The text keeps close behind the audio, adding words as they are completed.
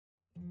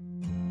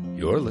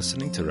You're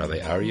listening to Rabbi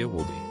Aryeh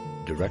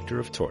Wolbe, Director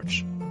of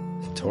Torch,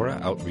 the Torah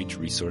Outreach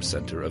Resource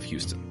Center of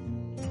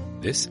Houston.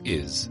 This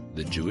is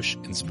the Jewish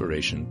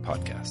Inspiration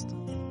Podcast.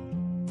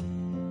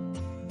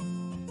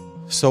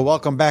 So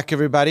welcome back,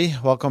 everybody.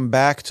 Welcome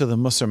back to the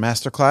Musar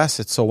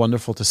Masterclass. It's so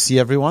wonderful to see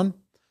everyone.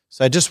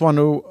 So I just want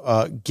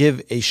to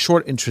give a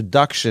short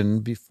introduction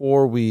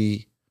before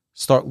we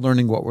start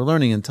learning what we're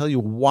learning and tell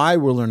you why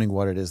we're learning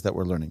what it is that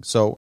we're learning.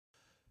 So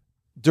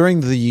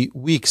during the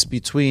weeks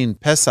between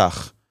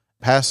Pesach,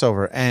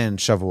 Passover, and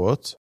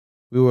Shavuot,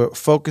 we were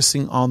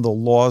focusing on the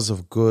laws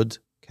of good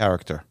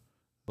character,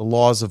 the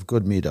laws of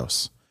good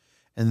midos.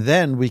 And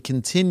then we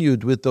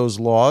continued with those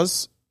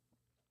laws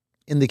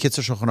in the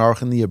Kitzur Shulchan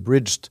Aruch, in the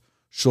abridged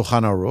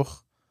Shulchan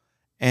Aruch.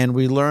 And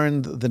we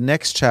learned the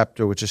next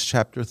chapter, which is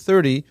chapter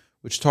 30,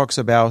 which talks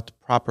about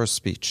proper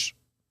speech.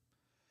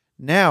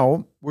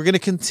 Now, we're going to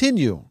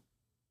continue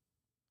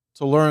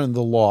to learn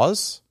the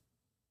laws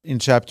in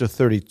chapter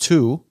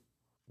 32,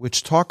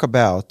 which talk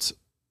about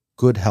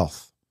good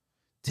health,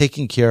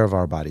 taking care of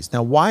our bodies.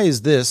 Now, why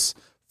does this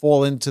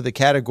fall into the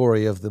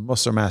category of the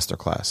Musar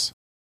Masterclass?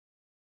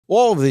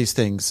 All of these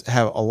things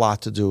have a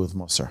lot to do with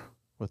Musar,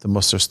 with the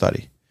Musar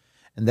study.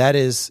 And that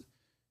is,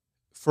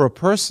 for a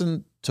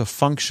person to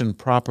function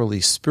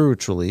properly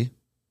spiritually,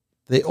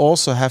 they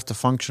also have to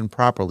function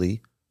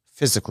properly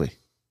physically.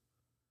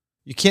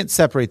 You can't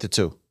separate the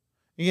two.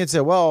 You can't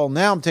say, well,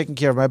 now I'm taking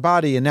care of my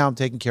body and now I'm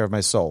taking care of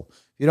my soul. If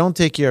you don't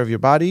take care of your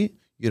body,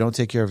 you don't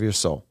take care of your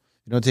soul.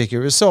 If you don't take care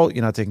of your soul,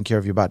 you're not taking care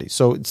of your body.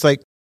 So it's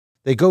like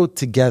they go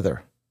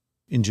together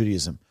in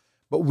Judaism.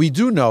 But we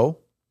do know,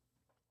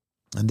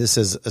 and this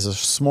is as a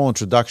small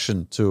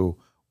introduction to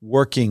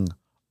working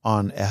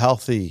on a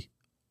healthy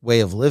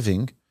way of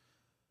living,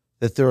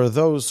 that there are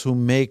those who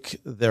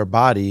make their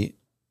body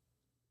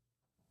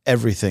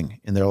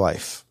everything in their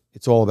life.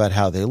 It's all about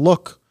how they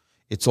look.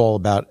 It's all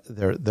about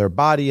their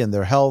body and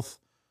their health.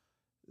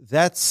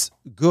 That's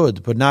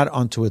good, but not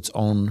unto its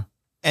own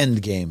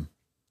end game.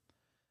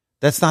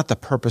 That's not the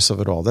purpose of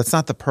it all. That's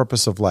not the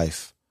purpose of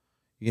life.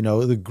 You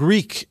know, the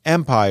Greek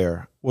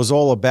Empire was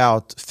all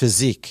about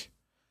physique,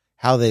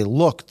 how they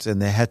looked,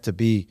 and they had to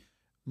be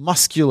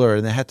muscular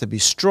and they had to be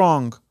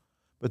strong,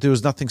 but there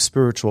was nothing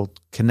spiritual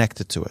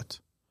connected to it.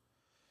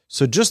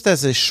 So just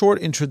as a short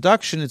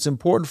introduction, it's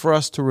important for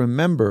us to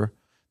remember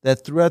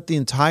that throughout the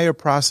entire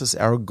process,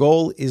 our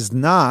goal is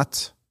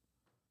not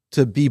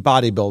to be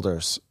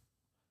bodybuilders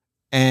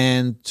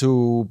and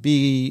to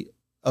be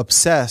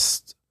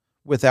obsessed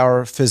with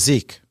our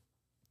physique.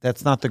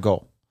 That's not the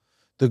goal.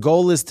 The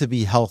goal is to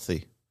be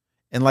healthy.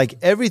 And like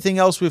everything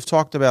else we've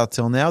talked about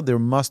till now, there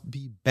must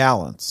be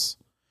balance.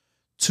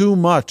 Too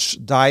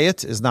much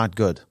diet is not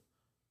good.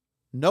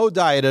 No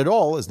diet at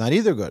all is not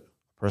either good.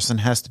 A person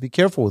has to be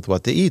careful with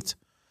what they eat.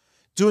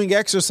 Doing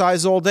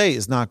exercise all day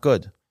is not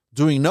good.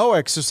 Doing no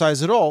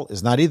exercise at all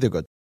is not either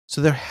good.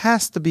 So there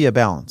has to be a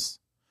balance.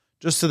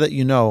 Just so that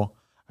you know,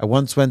 I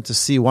once went to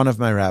see one of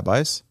my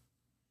rabbis,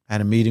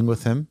 had a meeting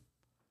with him,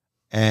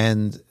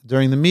 and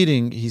during the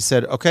meeting, he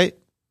said, okay,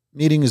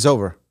 meeting is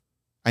over.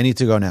 I need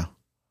to go now.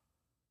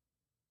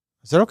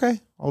 I said, okay,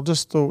 I'll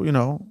just,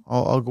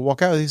 I'll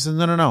walk out. He said,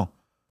 no.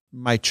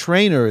 My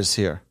trainer is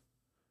here.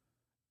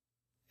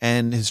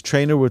 And his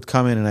trainer would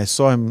come in, and I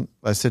saw him.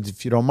 I said,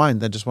 if you don't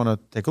mind, I just want to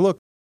take a look.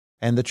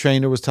 And the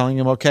trainer was telling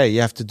him, okay,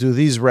 you have to do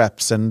these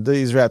reps, and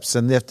you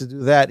have to do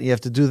that, you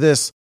have to do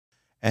this.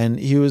 And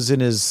he was in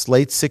his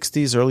late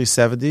 60s, early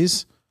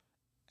 70s.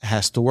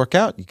 Has to work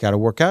out. You got to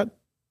work out.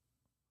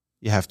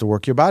 You have to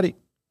work your body.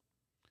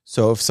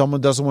 So if someone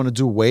doesn't want to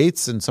do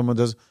weights and someone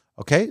does,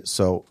 okay,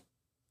 so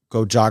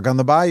go jog on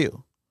the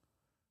bayou.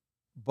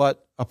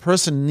 But a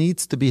person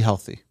needs to be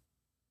healthy.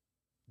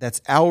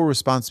 That's our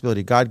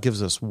responsibility. God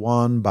gives us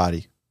one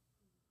body.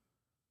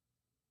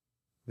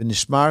 Be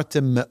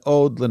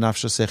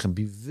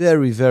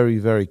very, very,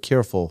 very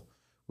careful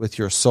with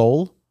your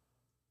soul.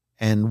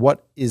 And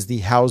what is the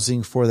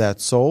housing for that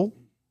soul?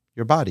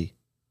 Your body.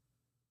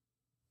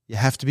 You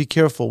have to be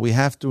careful. We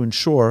have to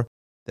ensure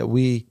that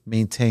we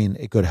maintain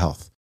a good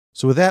health.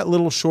 So with that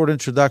little short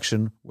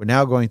introduction, we're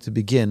now going to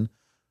begin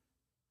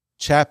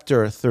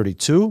chapter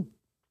 32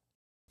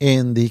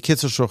 in the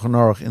Kitzur Shulchan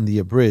Aruch, in the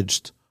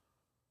abridged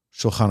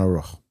Shulchan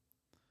Aruch.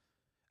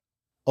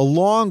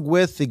 Along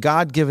with the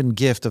God-given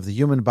gift of the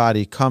human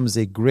body comes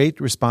a great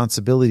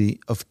responsibility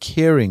of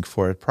caring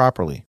for it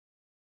properly.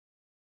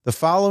 The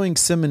following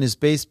siman is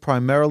based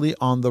primarily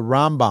on the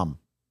Rambam,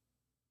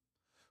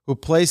 who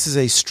places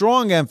a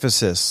strong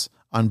emphasis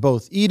on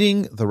both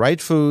eating the right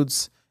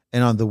foods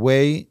and on the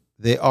way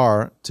they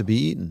are to be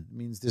eaten. It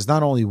means there's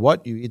not only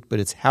what you eat, but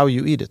it's how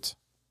you eat it.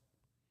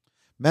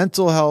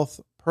 Mental health,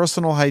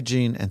 personal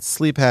hygiene, and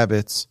sleep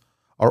habits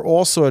are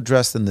also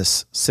addressed in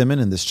this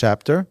siman, in this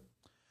chapter,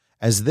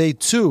 as they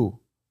too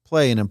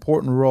play an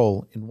important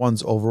role in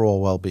one's overall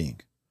well-being.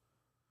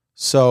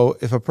 So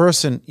if a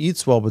person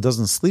eats well but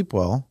doesn't sleep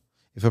well,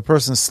 if a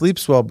person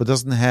sleeps well but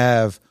doesn't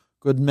have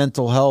good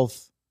mental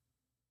health,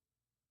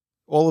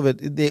 all of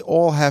it, they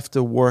all have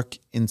to work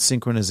in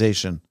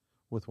synchronization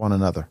with one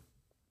another.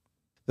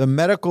 The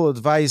medical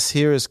advice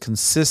here is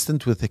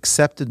consistent with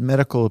accepted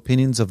medical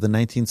opinions of the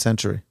 19th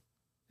century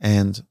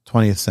and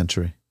 20th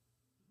century,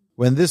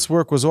 when this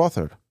work was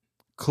authored.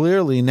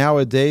 Clearly,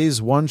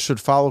 nowadays, one should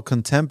follow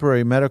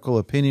contemporary medical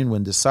opinion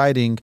when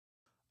deciding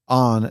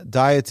on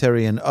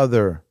dietary and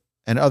other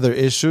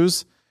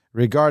issues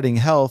regarding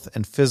health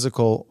and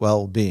physical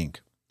well-being.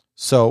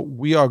 So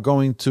we are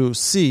going to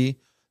see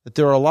that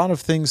there are a lot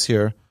of things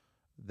here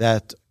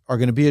that are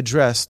going to be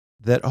addressed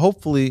that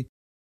hopefully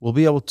will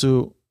be able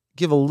to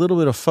give a little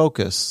bit of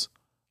focus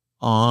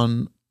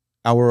on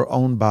our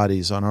own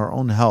bodies, on our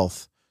own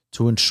health,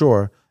 to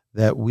ensure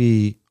that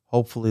we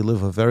hopefully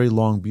live a very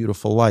long,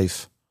 beautiful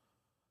life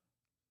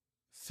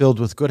filled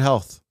with good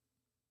health.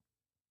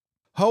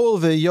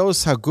 Since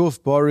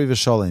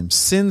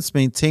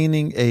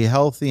maintaining a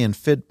healthy and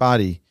fit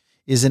body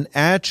is an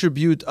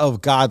attribute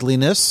of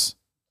godliness,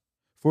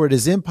 for it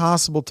is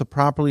impossible to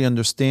properly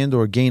understand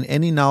or gain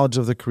any knowledge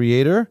of the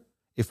Creator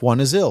if one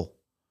is ill.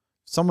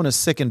 If someone is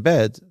sick in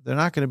bed, they're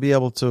not going to be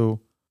able to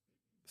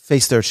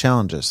face their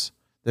challenges.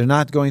 They're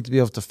not going to be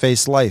able to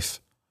face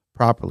life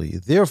properly.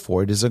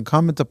 Therefore, it is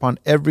incumbent upon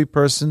every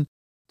person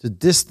to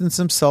distance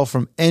himself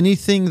from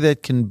anything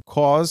that can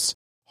cause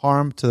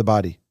harm to the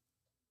body,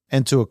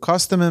 and to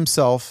accustom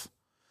himself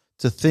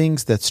to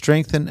things that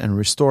strengthen and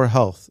restore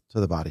health to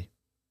the body.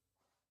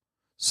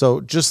 So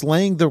just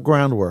laying the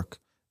groundwork,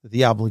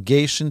 the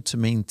obligation to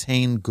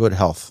maintain good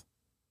health.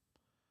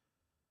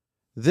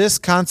 This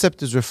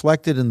concept is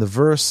reflected in the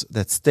verse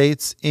that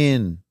states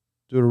in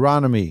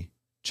Deuteronomy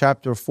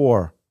chapter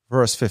 4,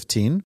 verse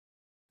 15,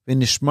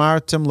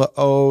 "V'nishmartem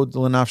la'od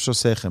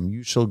l'nafshosechem."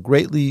 You shall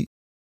greatly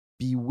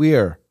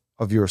beware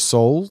of your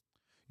soul.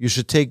 You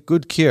should take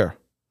good care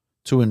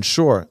to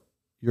ensure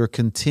your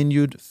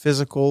continued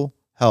physical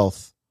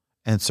health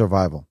and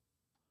survival.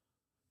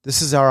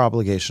 This is our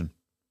obligation.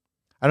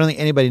 I don't think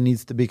anybody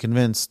needs to be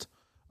convinced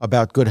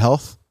about good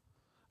health.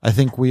 I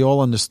think we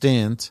all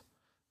understand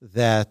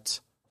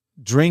that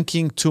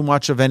drinking too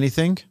much of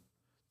anything,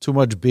 too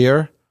much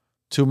beer,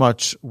 too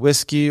much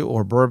whiskey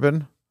or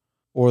bourbon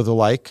or the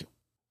like.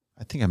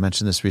 I think I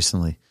mentioned this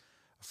recently.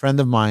 A friend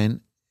of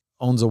mine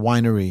owns a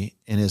winery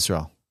in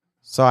Israel.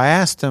 So I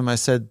asked him, I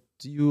said,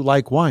 "Do you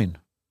like wine?"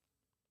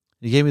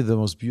 He gave me the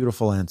most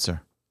beautiful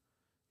answer.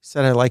 He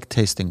said, "I like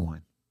tasting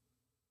wine."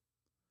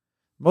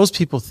 Most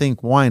people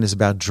think wine is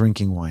about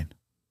drinking wine.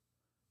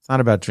 It's not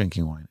about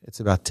drinking wine.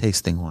 It's about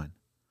tasting wine.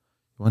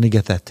 You want to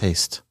get that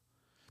taste.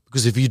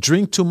 Because if you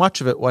drink too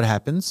much of it, what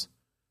happens?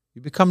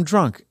 You become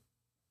drunk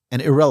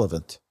and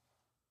irrelevant.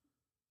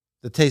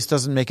 The taste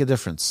doesn't make a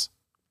difference.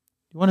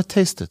 You want to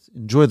taste it.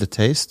 Enjoy the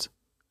taste.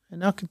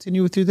 And now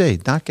continue with your day.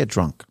 Not get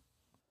drunk.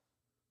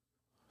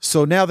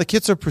 So now the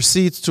Kitzur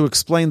proceeds to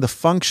explain the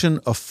function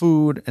of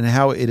food and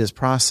how it is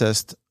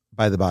processed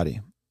by the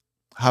body.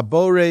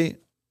 Habore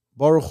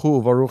Baruch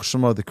Hu Baruch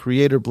Shemo, the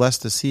Creator,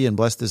 blessed is He and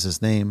blessed is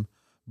His name.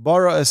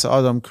 Bara es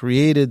Adam,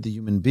 created the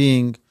human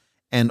being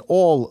and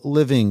all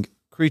living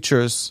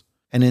creatures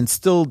and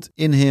instilled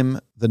in him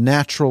the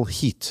natural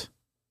heat.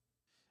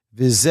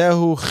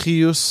 Vizehu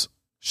chiyus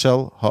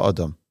shel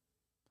ha'adam.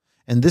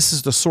 And this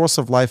is the source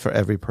of life for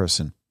every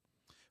person.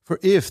 For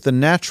if the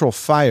natural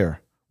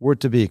fire were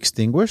to be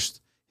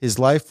extinguished, his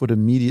life would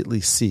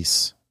immediately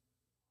cease.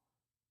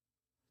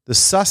 The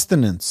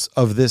sustenance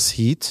of this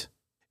heat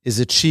is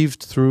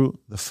achieved through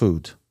the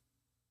food.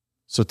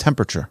 So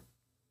temperature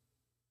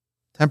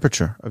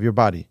of your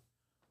body.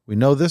 We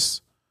know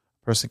this.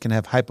 A person can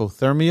have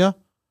hypothermia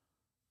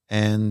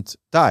and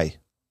die.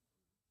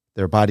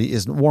 Their body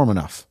isn't warm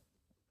enough.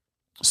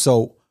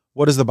 So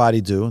what does the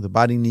body do? The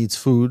body needs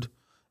food.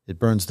 It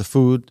burns the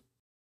food,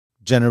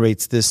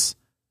 generates this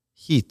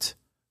heat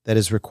that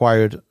is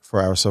required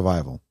for our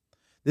survival.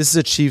 This is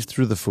achieved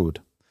through the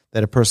food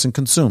that a person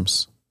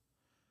consumes.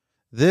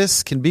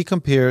 This can be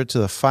compared to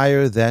the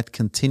fire that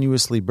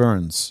continuously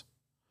burns.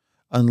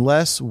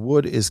 Unless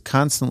wood is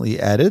constantly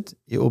added,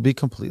 it will be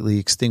completely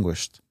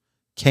extinguished.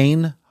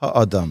 Kain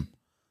ha'adam.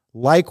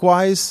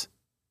 Likewise,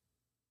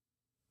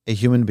 a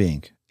human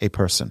being, a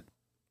person.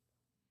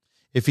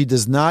 If he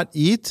does not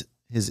eat,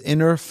 his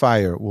inner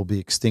fire will be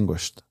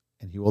extinguished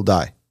and he will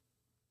die.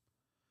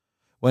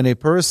 When a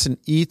person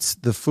eats,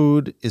 the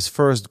food is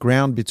first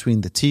ground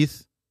between the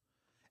teeth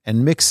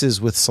and mixes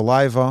with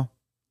saliva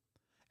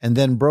and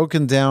then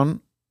broken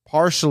down,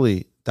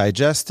 partially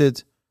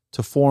digested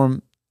to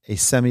form a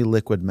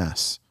semi-liquid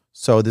mass.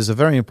 So there's a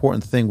very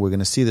important thing, we're going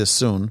to see this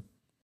soon,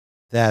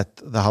 that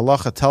the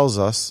halacha tells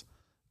us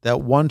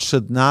that one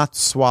should not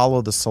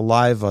swallow the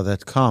saliva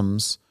that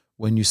comes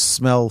when you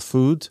smell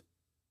food.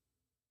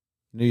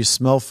 You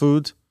smell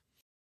food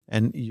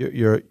and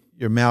your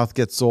mouth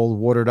gets all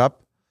watered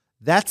up.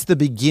 That's the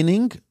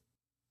beginning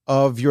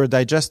of your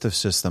digestive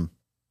system.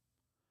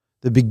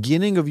 The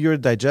beginning of your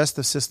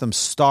digestive system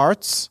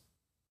starts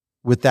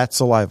with that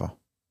saliva.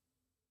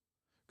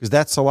 Because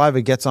that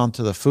saliva gets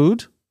onto the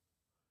food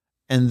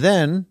and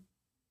then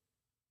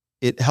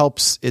it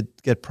helps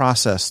it get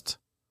processed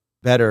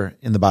better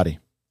in the body.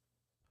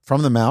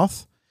 From the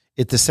mouth,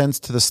 it descends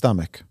to the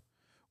stomach,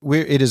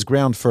 where it is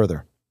ground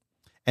further.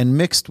 and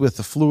mixed with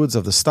the fluids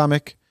of the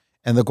stomach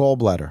and the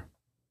gallbladder.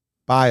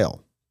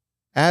 Bile.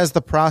 As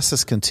the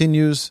process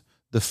continues,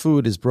 the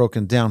food is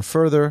broken down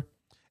further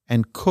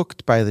and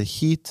cooked by the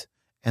heat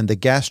and the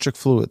gastric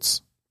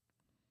fluids,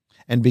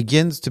 and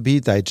begins to be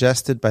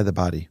digested by the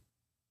body.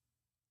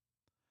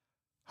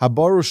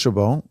 Haboru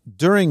shabo,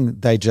 during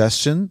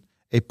digestion,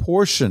 a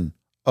portion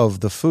of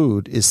the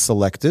food is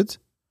selected,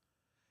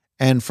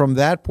 and from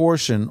that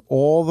portion,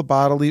 all the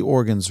bodily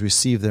organs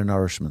receive their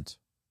nourishment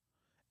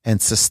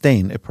and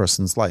sustain a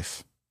person's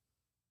life.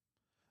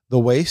 The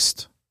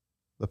waste,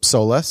 the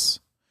psoles,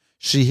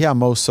 shihia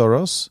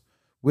mosoros,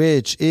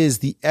 which is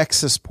the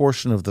excess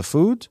portion of the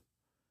food,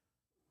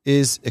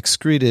 is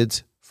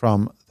excreted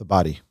from the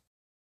body.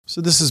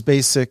 So this is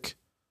basic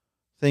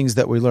things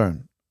that we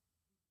learn.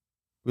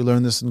 We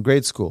learn this in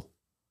grade school.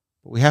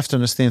 But we have to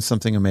understand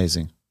something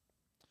amazing.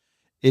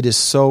 It is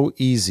so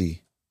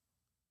easy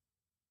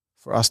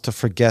for us to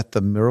forget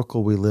the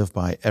miracle we live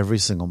by every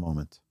single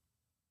moment.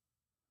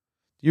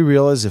 Do you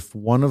realize if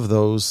one of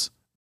those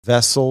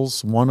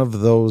vessels, one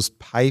of those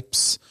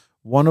pipes,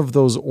 one of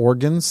those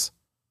organs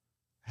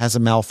has a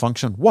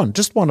malfunction?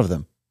 Just one of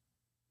them.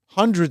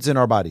 Hundreds in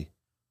our body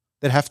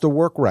that have to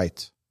work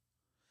right.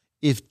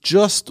 If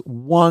just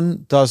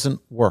one doesn't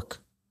work,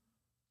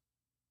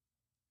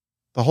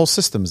 the whole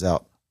system's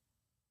out.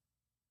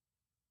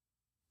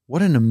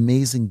 What an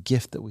amazing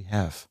gift that we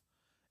have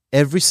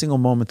every single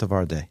moment of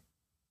our day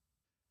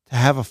to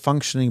have a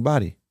functioning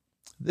body.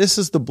 This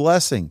is the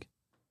blessing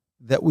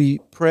that we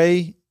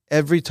pray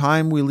every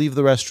time we leave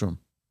the restroom.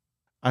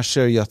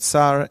 Asher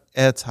yatzar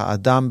et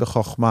ha'adam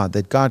b'chokhmah,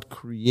 that God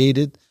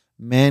created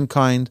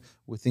mankind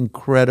with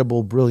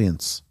incredible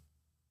brilliance.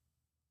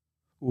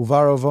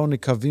 Uvarovo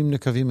nikavim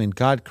nikavim, and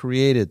God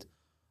created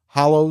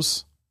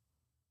hollows,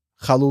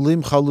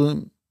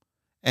 chalulim,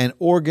 and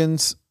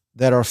organs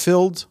that are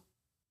filled,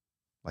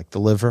 like the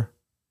liver.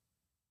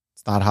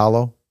 It's not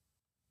hollow.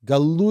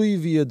 Galui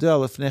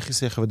v'yadel ifnei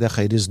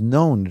v'decha. It is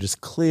known, it is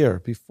clear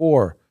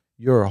before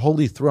your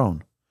holy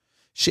throne.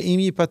 She'im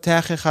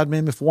yipatach echad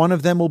mehem, if one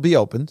of them will be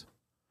opened,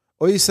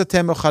 or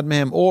yisatem echad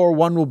mehem, or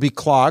one will be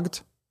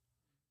clogged.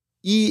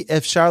 I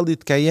efshar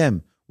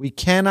litkayem. We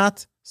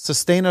cannot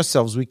sustain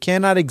ourselves. We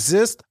cannot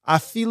exist.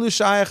 Afilu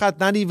sha'echat,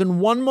 not even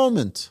one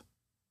moment.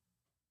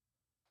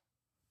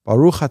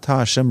 Baruch atah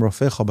Hashem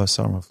rofecha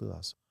basar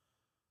maflilas.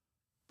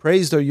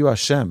 Praised are you,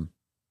 Hashem,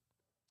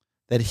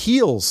 that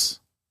heals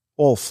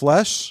all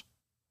flesh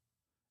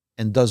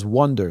and does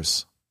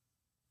wonders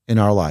in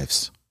our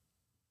lives.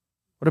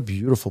 What a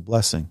beautiful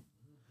blessing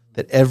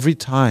that every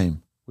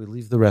time we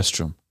leave the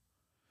restroom,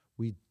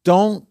 we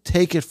don't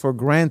take it for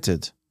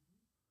granted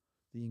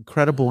the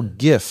incredible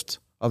gift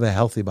of a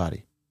healthy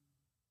body.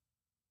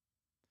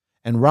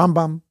 And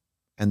Rambam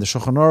and the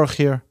Shulchan Aruch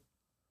here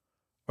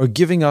are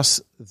giving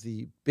us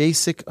the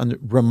basic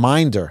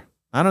reminder,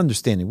 not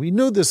understanding. We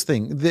knew this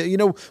thing,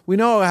 we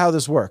know how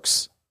this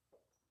works,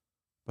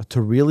 but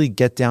to really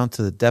get down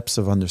to the depths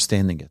of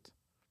understanding it.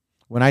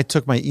 When I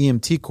took my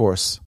EMT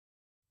course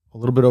a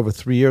little bit over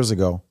 3 years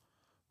ago,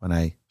 when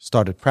I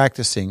started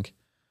practicing,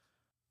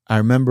 I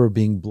remember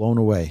being blown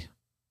away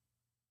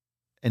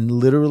and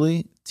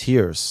literally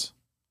tears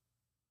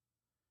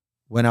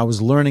when I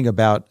was learning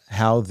about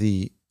how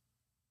the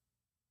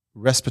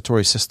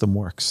respiratory system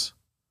works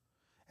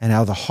and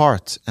how the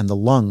heart and the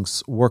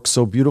lungs work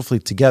so beautifully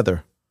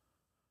together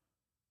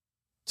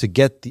to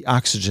get the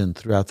oxygen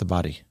throughout the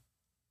body,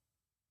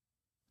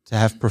 to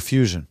have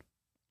perfusion.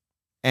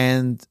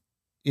 And,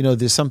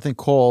 there's something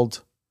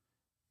called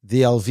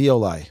the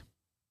alveoli,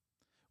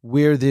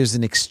 where there's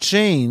an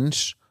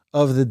exchange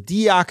of the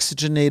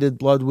deoxygenated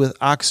blood with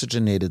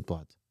oxygenated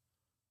blood.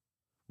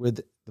 Where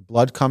the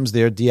blood comes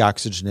there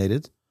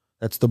deoxygenated.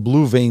 That's the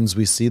blue veins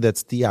we see,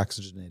 that's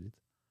deoxygenated.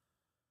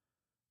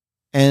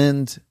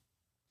 And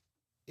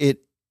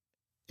it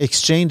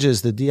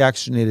exchanges the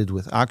deoxygenated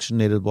with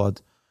oxygenated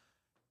blood.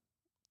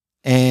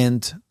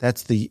 And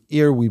that's the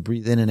air we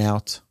breathe in and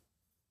out,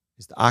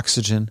 is the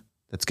oxygen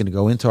that's going to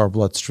go into our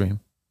bloodstream.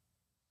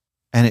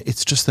 And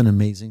it's just an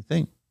amazing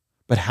thing.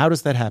 But how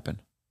does that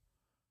happen?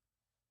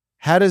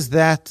 How does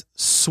that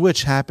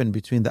switch happen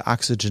between the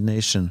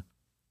oxygenation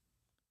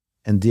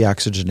and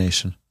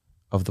deoxygenation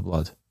of the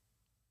blood?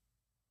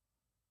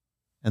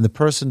 And the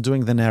person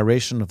doing the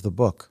narration of the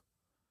book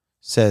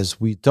says,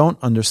 we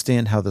don't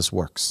understand how this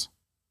works,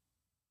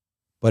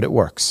 but it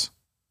works.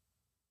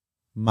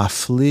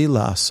 Mafli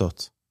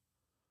la'asot.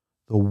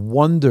 The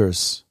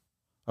wonders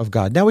of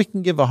God. Now we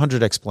can give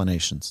 100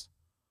 explanations.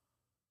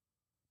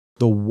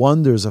 The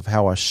wonders of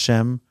how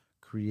Hashem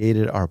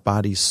created our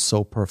bodies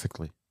so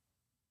perfectly.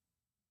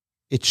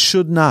 It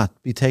should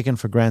not be taken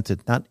for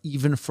granted, not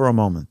even for a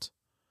moment.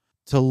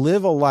 To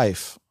live a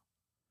life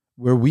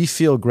where we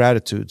feel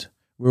gratitude,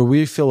 where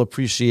we feel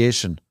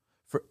appreciation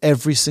for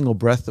every single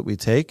breath that we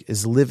take,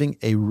 is living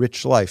a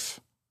rich life,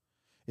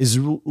 is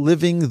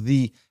living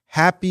the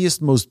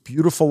happiest, most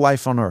beautiful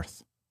life on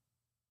earth.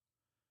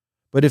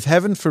 But if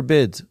heaven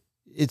forbid,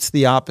 it's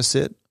the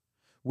opposite,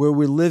 where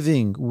we're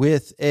living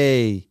with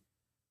a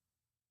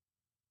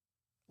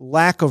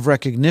lack of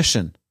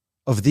recognition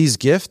of these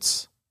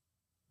gifts,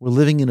 we're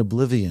living in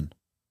oblivion.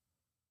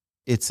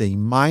 It's a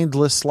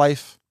mindless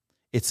life.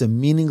 It's a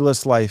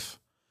meaningless life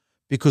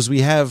because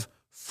we have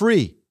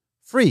free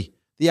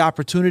the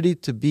opportunity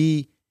to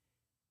be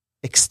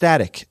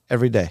ecstatic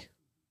every day.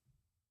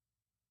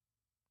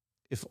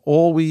 If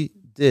all we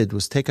did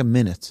was take a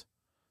minute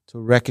to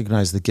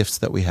recognize the gifts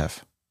that we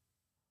have.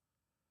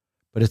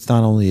 But it's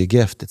not only a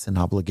gift, it's an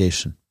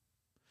obligation.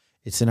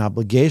 It's an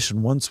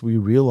obligation once we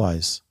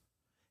realize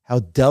how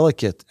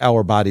delicate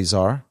our bodies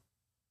are.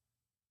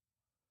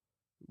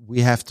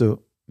 We have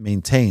to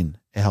maintain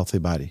a healthy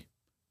body.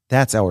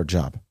 That's our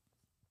job.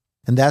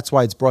 And that's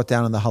why it's brought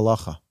down in the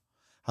halacha.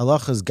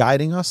 Halacha is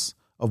guiding us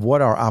of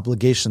what our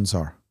obligations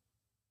are.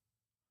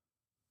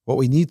 What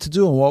we need to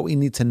do and what we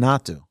need to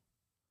not do.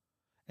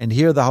 And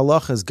here the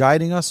halacha is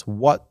guiding us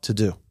what to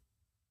do.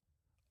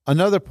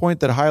 Another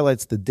point that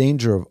highlights the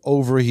danger of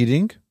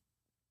overeating.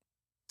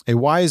 A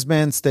wise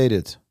man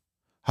stated,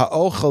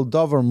 Ha'ochel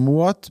davar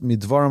muat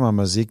midvarim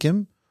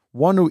hamazikim.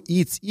 One who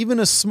eats even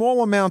a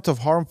small amount of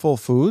harmful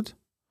food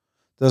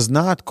does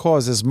not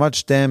cause as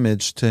much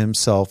damage to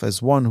himself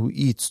as one who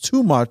eats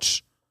too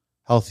much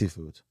healthy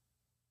food.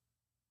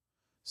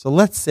 So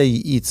let's say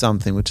you eat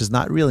something which is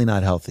really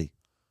not healthy.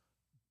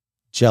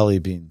 Jelly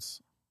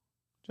beans.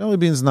 Jelly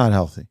beans not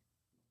healthy.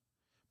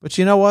 But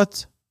you know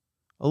what?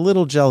 A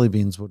little jelly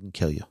beans wouldn't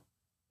kill you.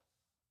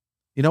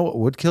 You know what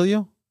would kill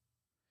you?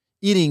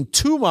 Eating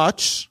too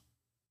much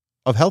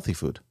of healthy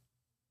food.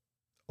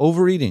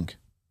 Overeating.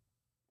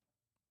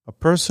 A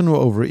person who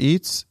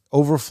overeats,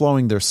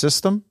 overflowing their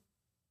system,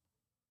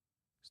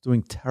 is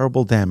doing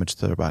terrible damage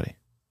to their body.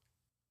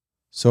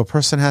 So a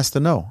person has to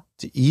know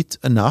to eat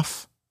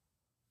enough,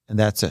 and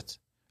that's it.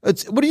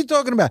 What are you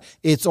talking about?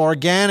 It's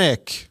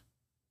organic.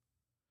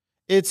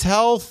 It's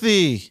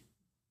healthy.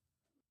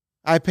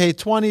 I paid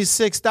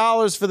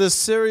 $26 for this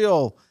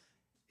cereal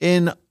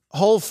in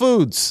Whole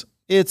Foods.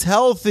 It's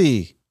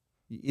healthy.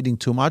 You're eating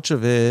too much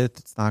of it,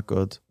 it's not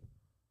good.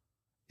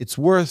 It's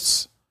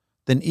worse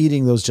than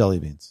eating those jelly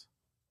beans.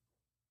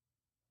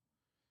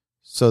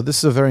 So this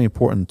is a very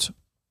important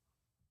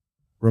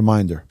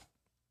reminder.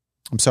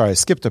 I'm sorry, I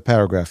skipped a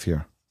paragraph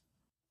here.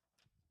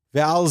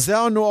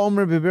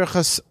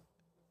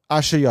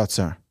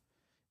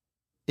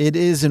 It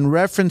is in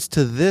reference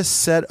to this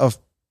set of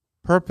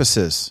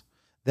purposes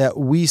that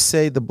we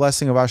say the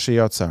blessing of Asher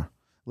Yatzar.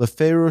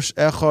 Leferush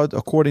echad,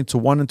 according to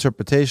one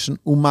interpretation,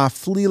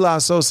 umafli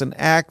lasos, and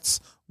acts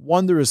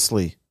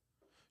wondrously.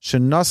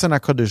 Shenasan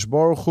HaKadosh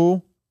Baruch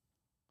Hu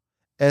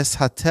es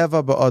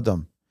hateva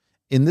ba'adam.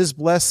 In this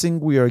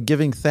blessing, we are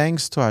giving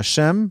thanks to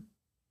Hashem,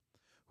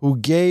 who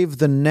gave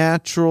the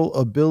natural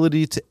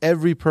ability to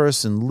every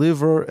person,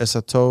 liver es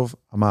hatov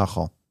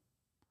hamachal,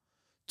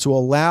 to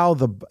allow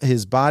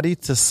his body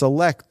to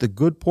select the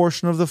good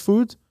portion of the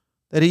food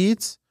that he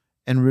eats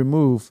and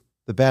remove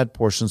the bad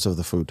portions of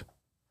the food,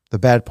 the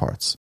bad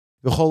parts.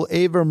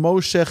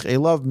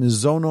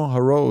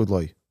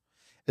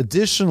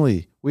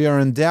 Additionally, we are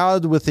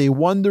endowed with a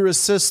wondrous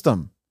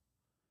system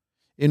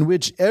in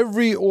which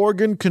every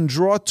organ can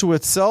draw to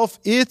itself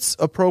its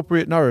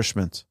appropriate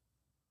nourishment.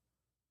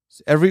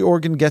 So every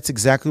organ gets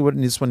exactly what it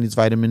needs. This one needs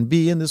vitamin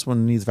B, and this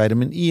one needs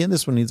vitamin E, and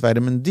this one needs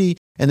vitamin D,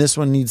 and this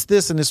one needs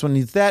this, and this one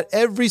needs that.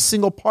 Every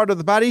single part of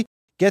the body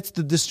gets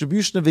the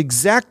distribution of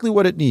exactly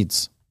what it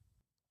needs.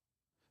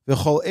 And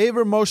the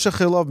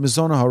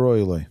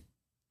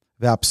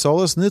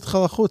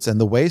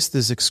waste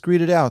is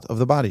excreted out of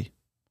the body.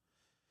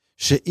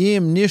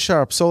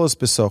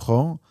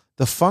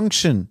 The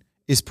function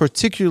is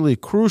particularly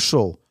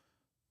crucial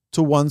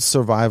to one's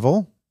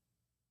survival.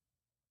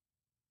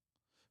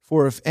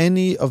 For if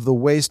any of the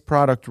waste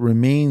product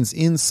remains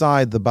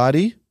inside the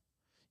body,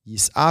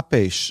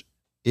 yisapesh,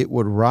 it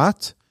would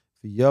rot,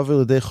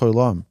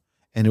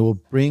 and it will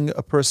bring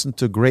a person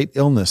to great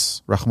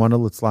illness, Rahman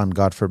al-Litzlan,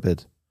 God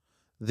forbid.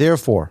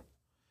 Therefore,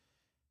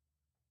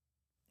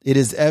 it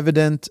is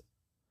evident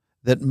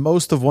that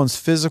most of one's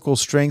physical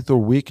strength or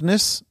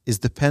weakness is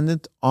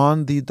dependent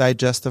on the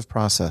digestive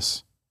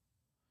process.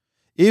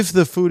 If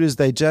the food is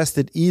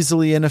digested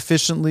easily and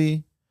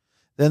efficiently,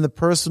 then the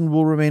person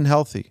will remain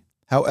healthy.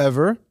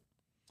 However,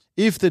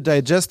 if the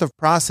digestive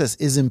process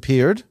is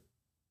impaired,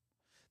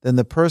 then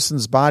the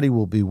person's body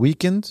will be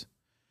weakened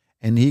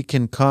and he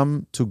can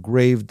come to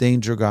grave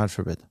danger, God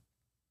forbid.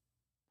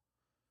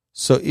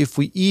 So if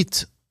we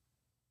eat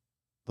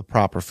the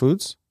proper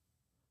foods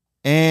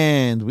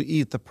and we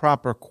eat the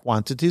proper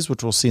quantities,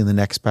 which we'll see in the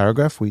next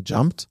paragraph, we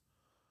jumped,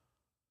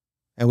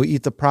 and we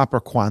eat the proper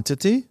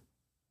quantity,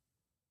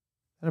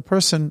 then a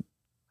person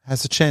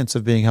has a chance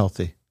of being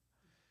healthy.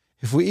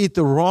 If we eat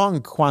the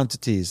wrong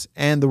quantities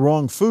and the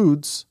wrong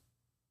foods,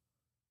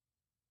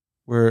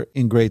 we're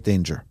in great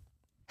danger.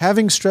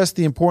 Having stressed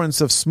the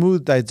importance of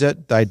smooth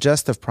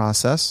digestive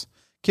process,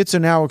 Kitzur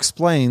now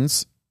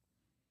explains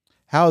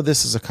how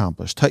this is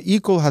accomplished.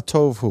 Ha'ikul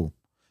hatovhu.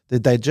 The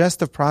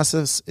digestive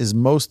process is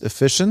most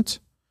efficient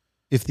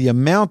if the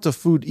amount of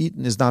food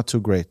eaten is not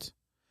too great,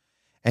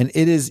 and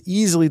it is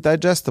easily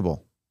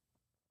digestible.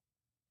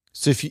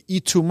 So if you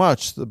eat too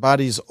much, the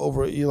body's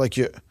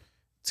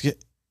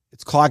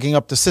it's clogging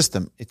up the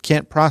system. It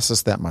can't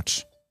process that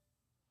much.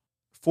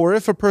 For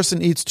if a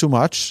person eats too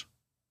much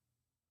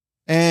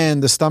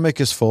and the stomach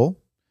is full,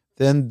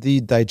 then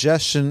the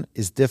digestion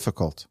is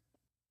difficult.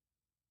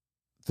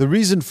 The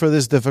reason for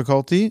this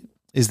difficulty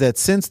is that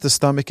since the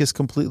stomach is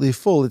completely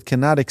full, it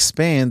cannot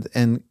expand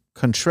and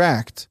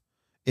contract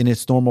in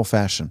its normal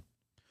fashion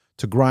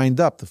to grind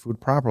up the food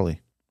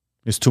properly.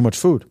 There's too much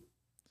food.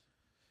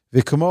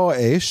 V'kamo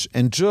eish,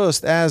 and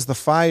just as the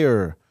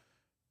fire,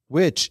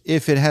 which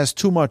if it has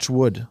too much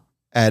wood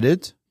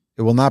added,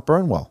 it will not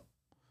burn well,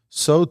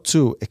 so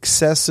too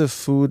excessive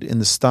food in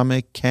the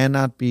stomach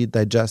cannot be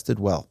digested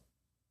well.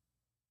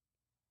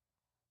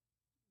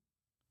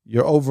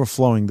 You're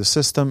overflowing the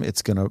system,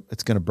 it's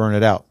gonna burn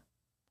it out.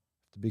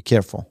 Be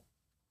careful.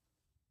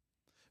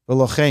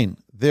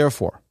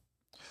 Therefore,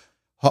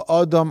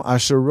 ha'adam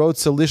asher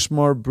rotze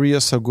lishmor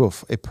brias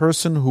haguf, a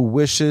person who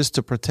wishes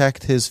to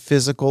protect his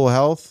physical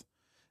health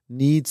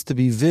needs to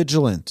be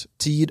vigilant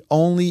to eat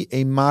only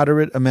a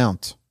moderate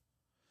amount.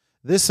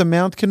 This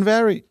amount can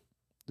vary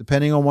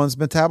depending on one's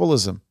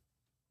metabolism,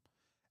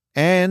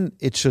 and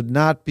it should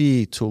not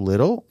be too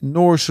little,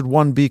 nor should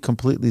one be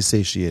completely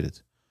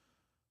satiated.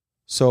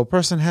 So a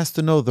person has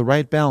to know the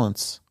right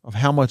balance of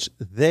how much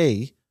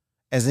they,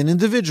 as an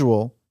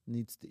individual,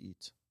 needs to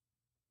eat.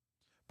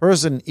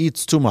 Person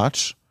eats too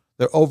much,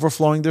 they're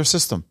overflowing their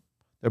system.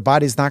 Their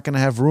body's not going to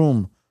have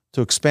room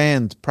to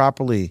expand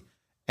properly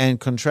and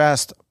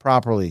contrast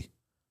properly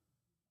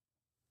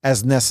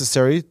as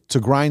necessary to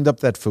grind up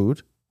that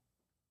food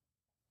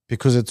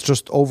because it's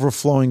just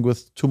overflowing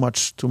with too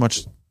much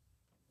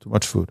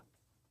food.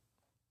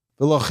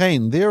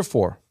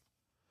 Therefore,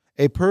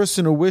 a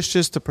person who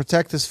wishes to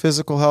protect his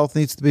physical health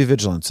needs to be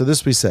vigilant. So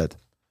this we said.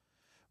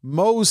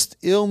 Most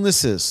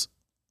illnesses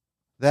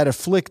that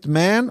afflict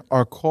man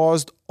are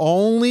caused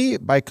only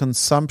by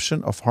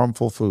consumption of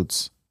harmful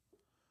foods,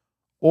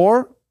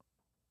 or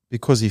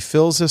because he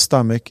fills his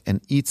stomach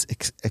and eats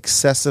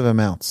excessive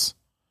amounts.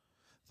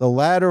 The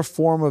latter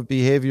form of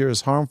behavior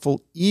is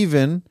harmful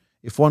even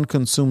if one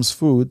consumes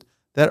food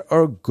that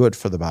are good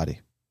for the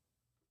body.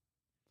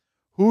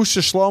 This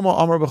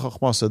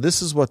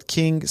is what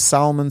King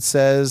Solomon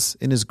says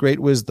in his great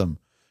wisdom.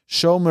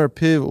 Shomer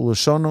piv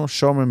u'lashono,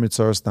 shomer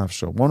mitzaros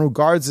nafsho. One who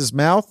guards his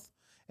mouth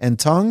and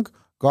tongue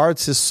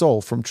guards his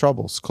soul from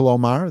troubles.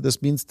 Kolomar,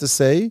 this means to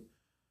say,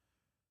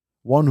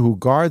 one who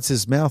guards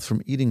his mouth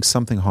from eating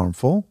something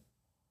harmful,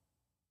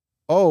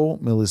 o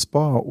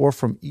milispa, or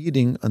from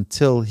eating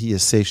until he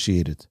is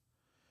satiated.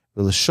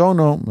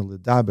 V'lashono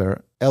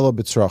milidaber elo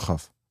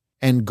b'tzrachav,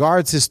 and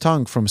guards his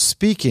tongue from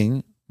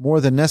speaking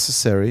more than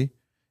necessary,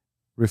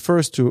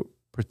 refers to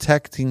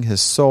protecting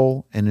his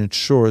soul and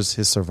ensures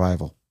his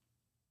survival.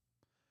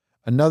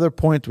 Another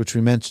point which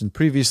we mentioned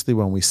previously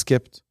when we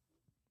skipped,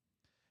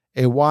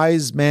 a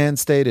wise man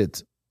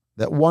stated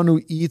that one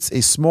who eats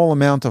a small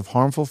amount of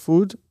harmful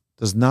food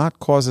does not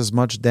cause as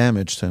much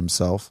damage to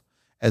himself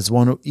as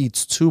one who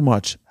eats too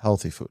much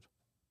healthy food.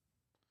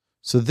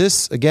 So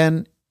this,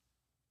 again,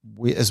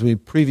 as we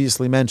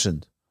previously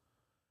mentioned,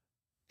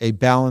 a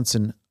balance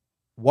in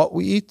what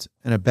we eat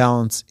and a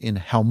balance in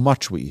how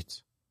much we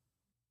eat.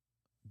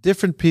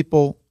 Different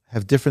people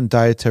have different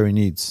dietary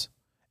needs,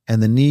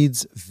 and the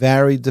needs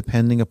vary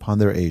depending upon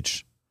their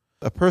age.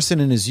 A person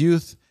in his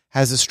youth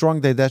has a strong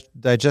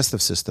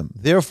digestive system.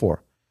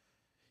 Therefore,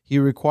 he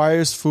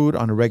requires food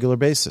on a regular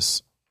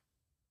basis.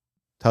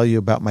 Tell you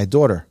about my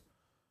daughter,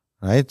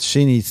 right?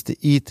 She needs to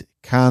eat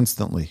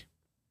constantly.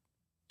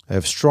 They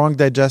have strong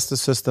digestive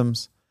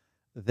systems.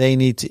 They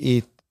need to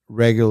eat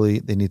regularly.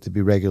 They need to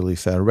be regularly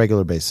fed on a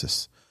regular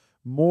basis,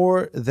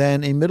 more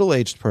than a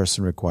middle-aged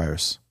person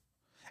requires.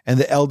 And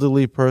the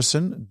elderly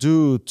person,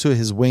 due to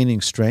his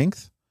waning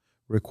strength,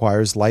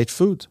 requires light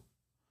food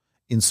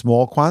in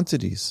small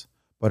quantities,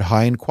 but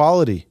high in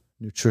quality,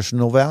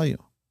 nutritional value,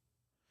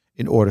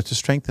 in order to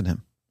strengthen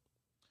him.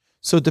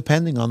 So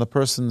depending on the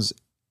person's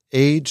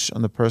age,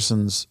 on the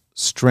person's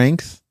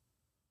strength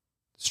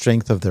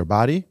of their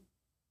body,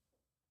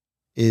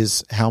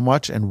 is how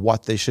much and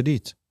what they should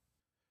eat.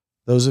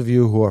 Those of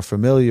you who are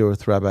familiar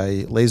with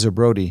Rabbi Lazer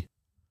Brody,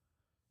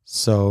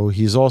 so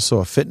he's also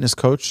a fitness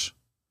coach,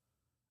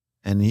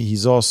 and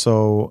he's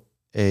also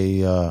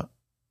a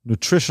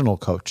nutritional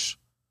coach.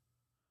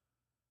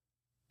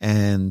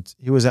 And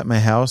he was at my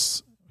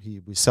house.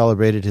 We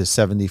celebrated his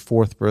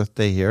 74th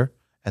birthday here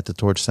at the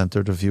Torch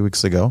Center a few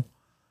weeks ago.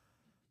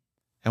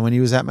 And when he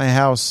was at my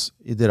house,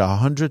 he did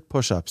 100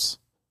 push-ups.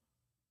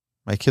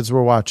 My kids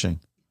were watching,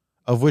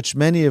 of which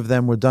many of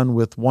them were done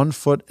with one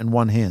foot and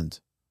one hand,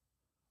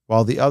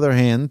 while the other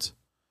hand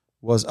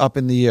was up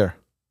in the air.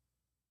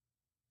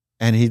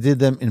 And he did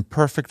them in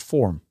perfect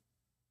form.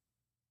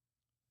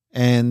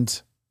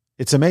 And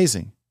it's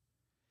amazing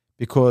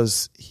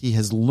because he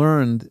has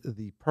learned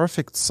the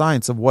perfect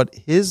science of what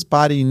his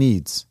body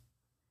needs.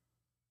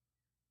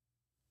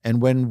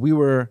 And when we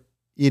were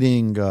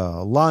eating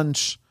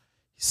lunch,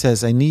 he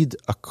says, I need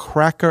a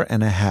cracker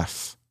and a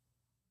half.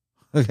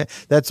 Okay,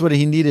 that's what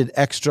he needed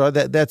extra.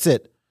 That's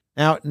it.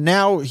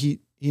 Now he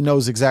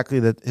knows exactly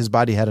that his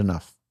body had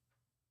enough.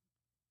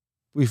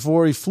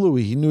 Before he flew,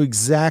 he knew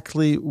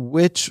exactly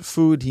which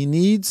food he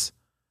needs.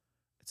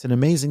 It's an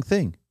amazing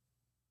thing.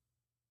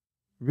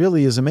 It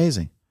really is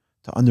amazing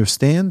to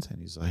understand.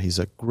 And he's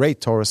a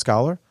great Torah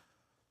scholar.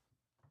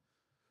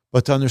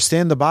 But to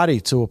understand the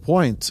body to a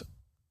point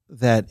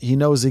that he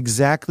knows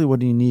exactly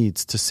what he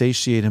needs to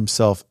satiate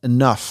himself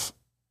enough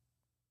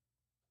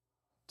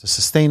to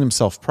sustain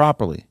himself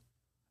properly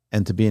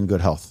and to be in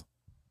good health.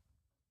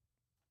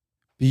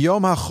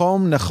 Biyom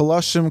hachom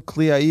nechalashim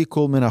kliyai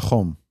kul min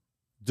hachom.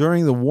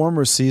 During the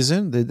warmer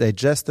season, the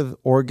digestive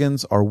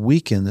organs are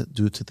weakened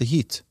due to the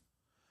heat.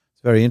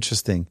 It's very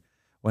interesting.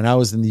 When I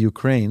was in the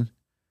Ukraine,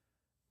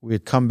 we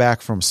had come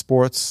back from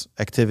sports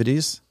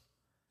activities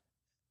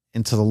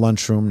into the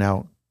lunchroom.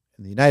 Now,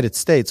 in the United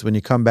States, when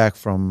you come back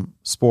from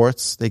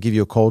sports, they give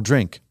you a cold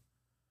drink.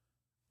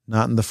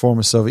 Not in the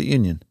former Soviet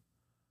Union.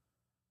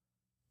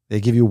 They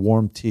give you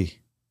warm tea.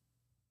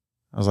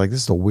 I was like,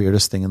 this is the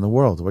weirdest thing in the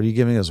world. What are you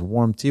giving us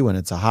warm tea when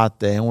it's a hot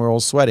day and we're all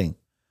sweating?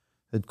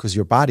 Because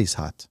your body's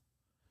hot.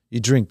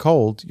 You drink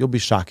cold, you'll be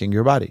shocking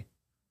your body.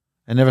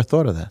 I never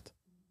thought of that.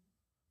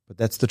 But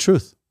that's the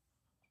truth.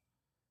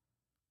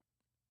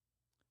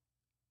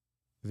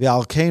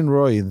 V'alkein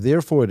roi,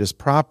 therefore it is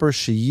proper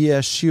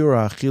sheyeh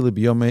shira achili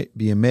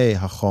b'yamei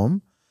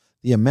hachom.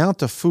 The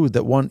amount of food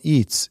that one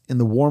eats in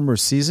the warmer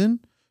season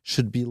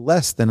should be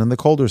less than in the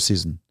colder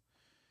season.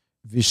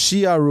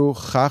 V'shiaru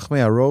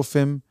chachmei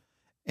arofim,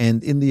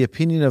 and in the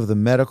opinion of the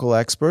medical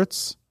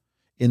experts,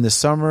 in the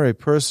summer a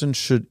person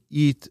should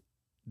eat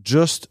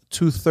just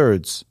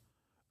 2/3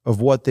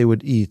 of what they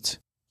would eat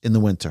in the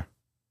winter.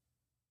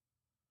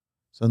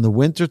 So in the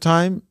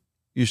wintertime,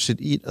 you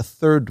should eat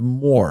 1/3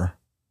 more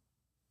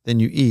than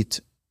you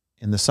eat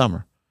in the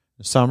summer. In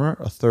the summer,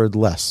 1/3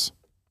 less.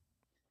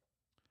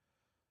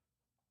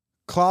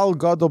 Klal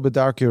gadol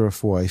b'darkei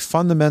refuah, a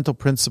fundamental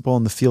principle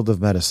in the field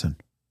of medicine,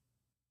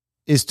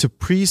 is to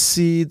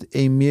precede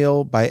a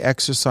meal by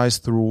exercise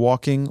through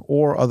walking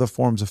or other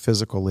forms of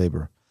physical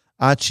labor.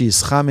 Achi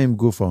ischamim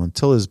gufo,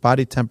 until his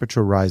body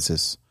temperature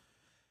rises.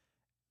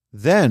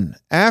 Then,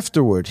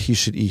 afterward, he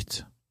should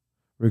eat.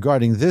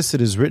 Regarding this,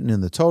 it is written in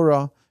the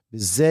Torah,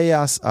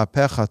 B'zeyas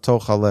apecha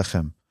tocha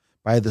lechem,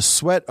 by the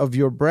sweat of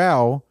your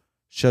brow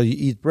shall you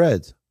eat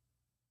bread.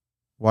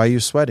 Why are you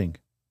sweating?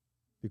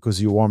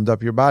 Because you warmed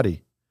up your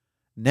body.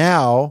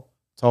 Now,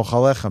 tocha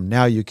lechem,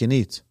 now you can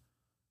eat.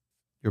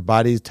 Your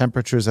body's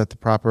temperature is at the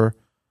proper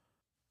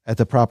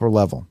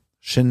level.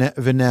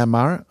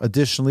 V'ne'amar,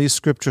 additionally,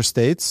 Scripture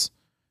states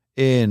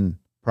in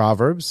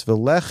Proverbs,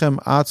 V'lechem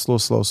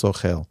atzlos lo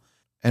sochel,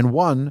 and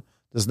one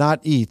does not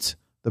eat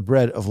the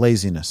bread of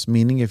laziness,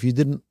 meaning if you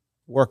didn't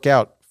work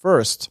out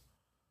first,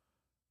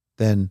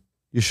 then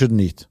you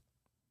shouldn't eat.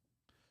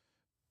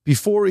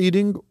 Before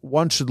eating,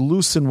 one should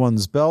loosen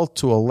one's belt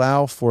to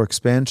allow for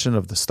expansion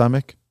of the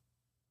stomach.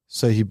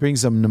 So he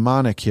brings a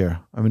mnemonic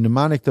here, a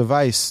mnemonic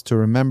device to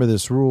remember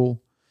this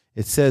rule.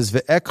 It says,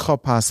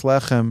 Ve'ekcha pas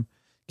lechem,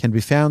 can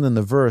be found in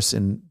the verse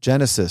in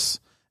Genesis.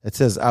 It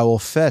says, I will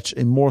fetch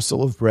a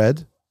morsel of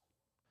bread.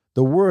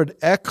 The word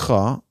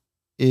ekcha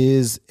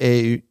is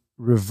a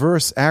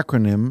reverse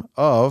acronym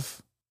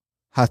of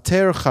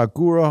Hater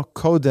chagura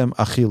kodem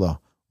achila,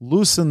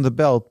 loosen the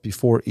belt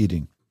before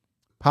eating.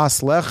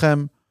 Pas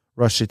lechem,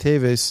 Rashi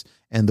Teves,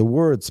 and the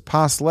words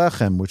pas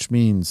lechem, which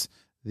means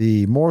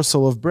the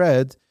morsel of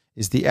bread,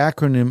 is the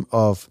acronym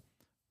of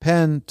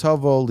Pen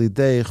Tovo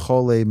Lidei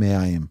Chole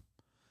Me'ayim,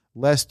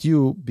 lest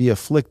you be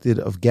afflicted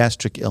of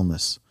gastric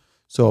illness.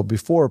 So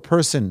before a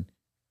person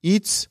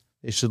eats,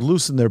 they should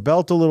loosen their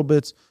belt a little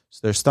bit so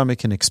their stomach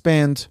can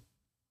expand.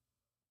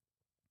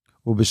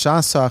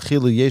 Ubishasa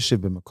achilu yeshiv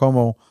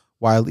b'makomo,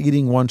 while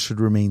eating one should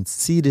remain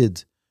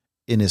seated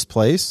in his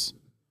place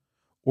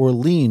or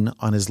lean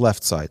on his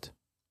left side.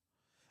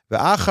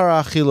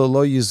 Ve'achar achilu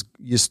lo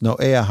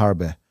yisno'ea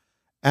harbe.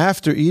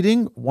 After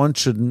eating, one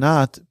should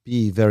not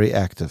be very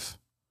active.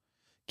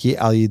 Ki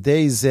al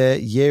yidei ze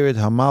yered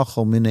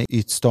hamalchol mine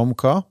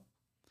itztomka,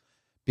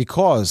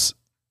 because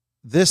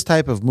this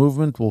type of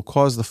movement will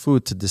cause the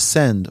food to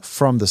descend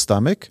from the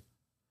stomach,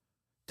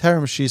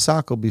 terem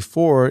shisakal,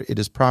 before it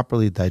is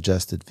properly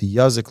digested,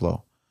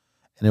 v'yaziklo,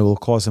 and it will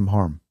cause him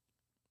harm.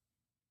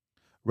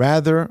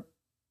 Rather,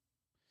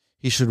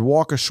 he should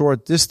walk a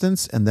short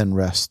distance and then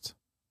rest.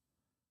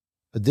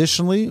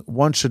 Additionally,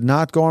 one should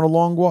not go on a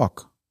long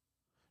walk,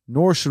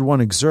 nor should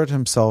one exert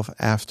himself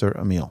after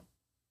a meal.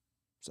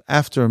 So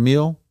after a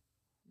meal,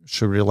 you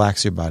should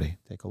relax your body.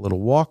 Take a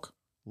little walk,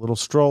 a little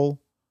stroll,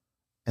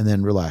 and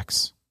then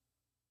relax.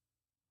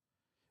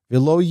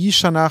 And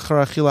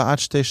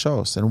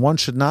one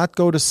should not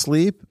go to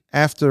sleep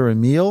after a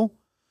meal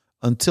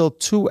until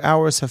 2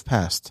 hours have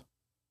passed,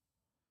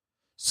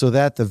 so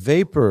that the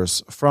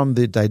vapors from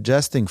the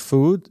digesting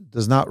food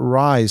does not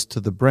rise to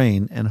the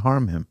brain and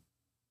harm him.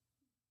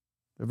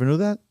 Ever knew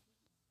that?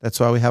 That's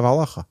why we have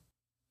halacha.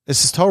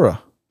 This is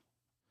Torah.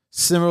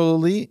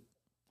 Similarly,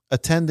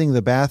 attending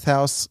the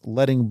bathhouse,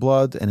 letting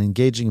blood, and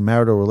engaging in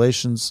marital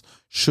relations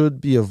should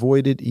be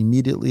avoided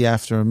immediately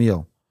after a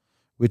meal,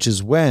 which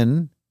is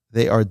when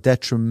they are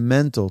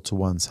detrimental to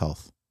one's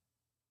health.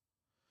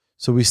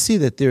 So we see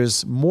that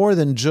there's more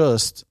than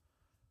just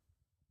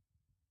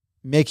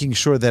making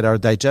sure that our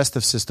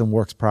digestive system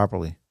works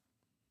properly.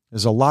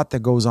 There's a lot that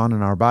goes on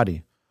in our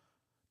body.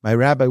 My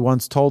rabbi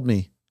once told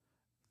me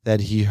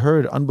that he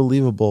heard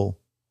unbelievable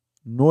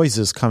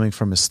noises coming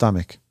from his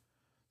stomach.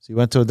 So he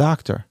went to a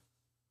doctor.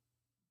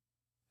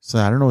 So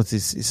I don't know what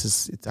this. He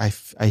says,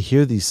 I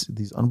hear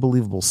these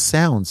unbelievable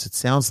sounds. It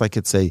sounds like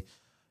it's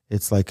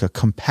like a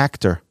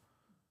compactor.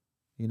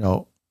 You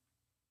know,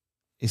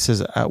 he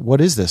says, what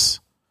is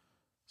this?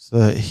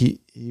 So he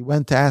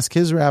went to ask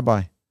his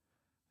rabbi.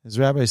 His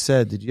rabbi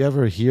said, did you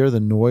ever hear the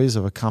noise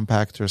of a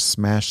compactor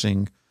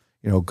smashing,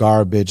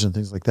 garbage and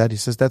things like that? He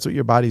says, that's what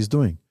your body's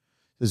doing.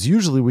 He says,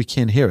 usually we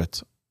can't hear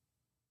it.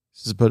 He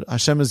says, but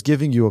Hashem is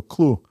giving you a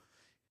clue,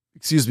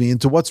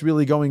 into what's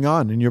really going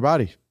on in your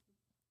body.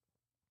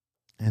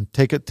 And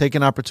take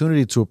an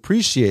opportunity to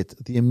appreciate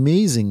the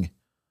amazing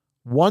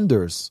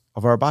wonders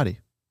of our body.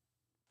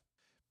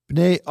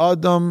 Bnei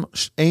Adam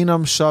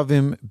einam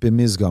shavim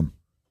b'mizgam.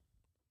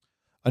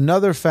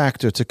 Another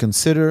factor to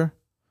consider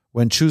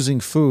when choosing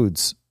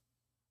foods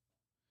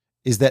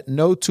is that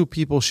no two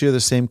people share the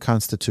same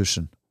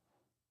constitution.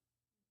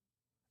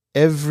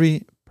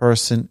 Every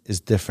person is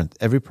different.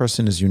 Every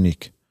person is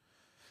unique.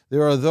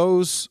 There are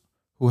those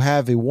who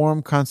have a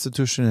warm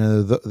constitution,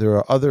 and there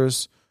are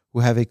others who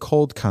have a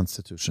cold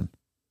constitution.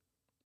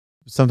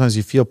 Sometimes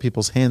you feel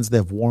people's hands, they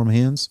have warm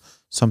hands.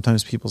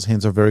 Sometimes people's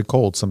hands are very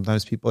cold.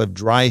 Sometimes people have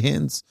dry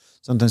hands.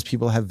 Sometimes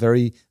people have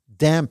very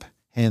damp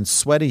hands,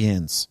 sweaty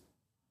hands.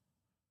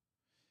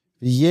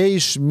 And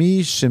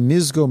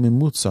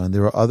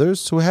there are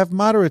others who have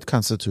moderate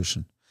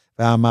constitution.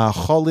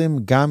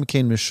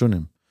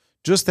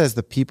 Just as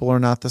the people are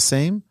not the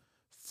same,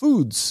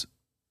 foods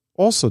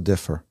also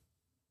differ.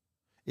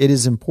 It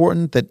is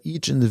important that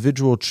each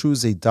individual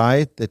choose a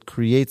diet that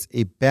creates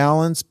a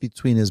balance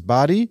between his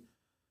body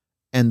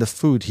and the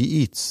food he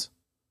eats.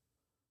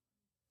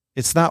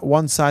 It's not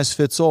one size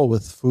fits all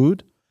with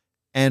food.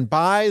 And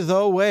by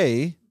the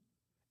way,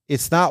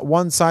 it's not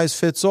one size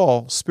fits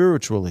all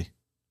spiritually.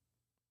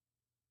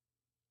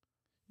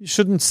 You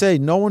shouldn't say,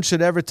 no one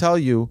should ever tell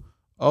you,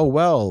 oh,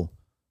 well,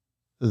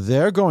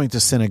 they're going to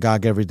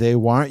synagogue every day.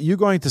 Why aren't you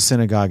going to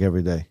synagogue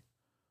every day?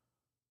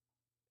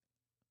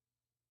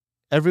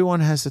 Everyone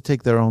has to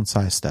take their own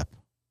size step.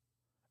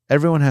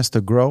 Everyone has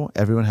to grow.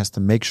 Everyone has to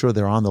make sure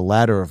they're on the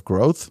ladder of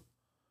growth.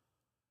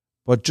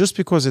 But just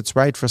because it's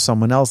right for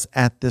someone else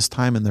at this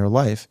time in their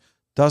life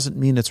doesn't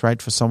mean it's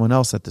right for someone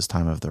else at this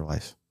time of their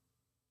life.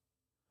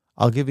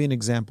 I'll give you an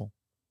example.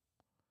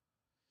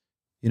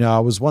 I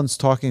was once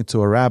talking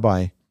to a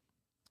rabbi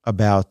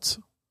about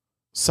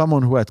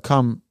someone who had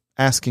come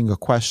asking a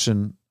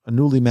question, a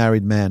newly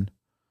married man.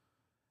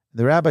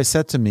 The rabbi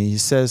said to me, he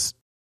says,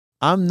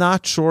 I'm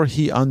not sure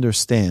he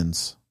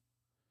understands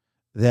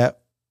that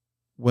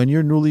when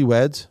you're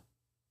newlywed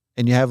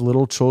and you have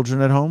little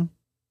children at home,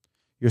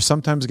 you're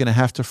sometimes going to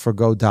have to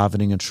forgo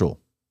davening in shul,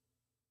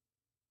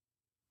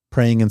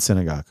 praying in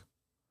synagogue.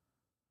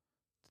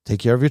 Take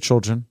care of your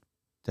children,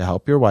 to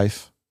help your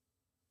wife.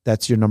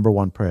 That's your number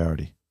one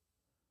priority.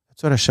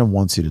 That's what Hashem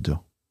wants you to do.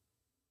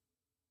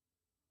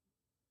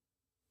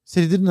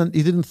 He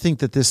didn't think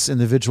that this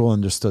individual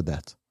understood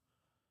that.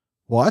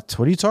 What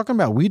are you talking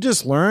about? We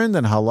just learned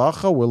in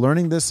Halacha, we're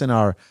learning this in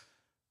our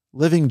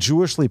Living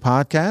Jewishly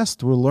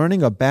podcast. We're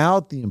learning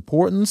about the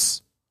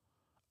importance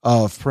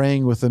of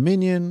praying with a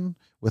minyan,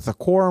 with a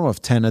quorum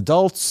of 10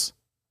 adults.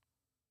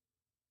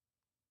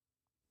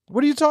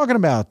 What are you talking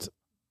about?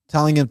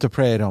 Telling him to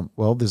pray at home.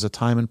 Well, there's a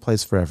time and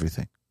place for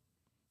everything.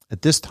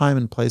 At this time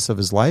and place of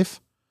his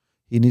life,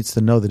 he needs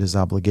to know that his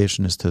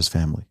obligation is to his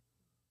family.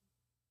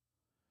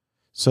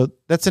 So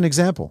that's an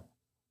example.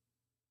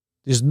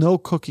 There's no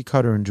cookie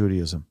cutter in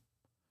Judaism.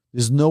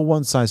 There's no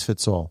one size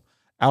fits all.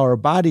 Our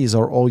bodies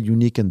are all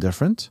unique and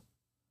different.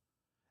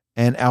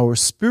 And our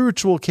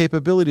spiritual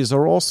capabilities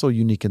are also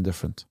unique and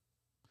different.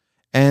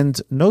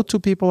 And no two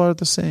people are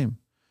the same.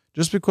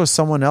 Just because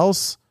someone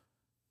else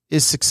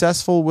is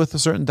successful with a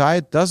certain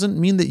diet doesn't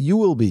mean that you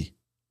will be.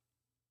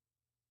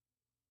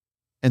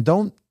 And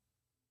don't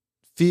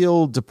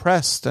feel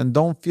depressed and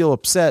don't feel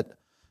upset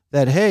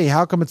that, hey,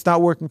 how come it's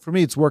not working for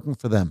me? It's working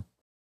for them.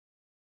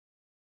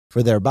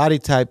 For their body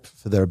type,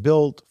 for their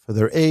build, for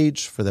their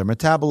age, for their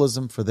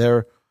metabolism, for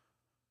their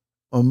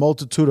a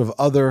multitude of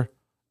other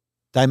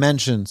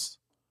dimensions.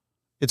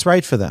 It's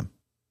right for them.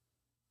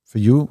 For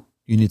you,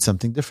 you need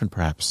something different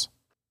perhaps.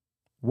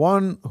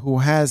 One who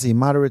has a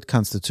moderate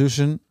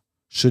constitution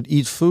should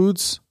eat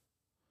foods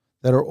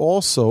that are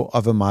also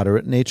of a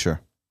moderate nature.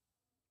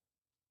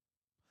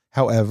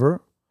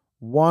 However,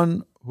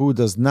 one who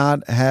does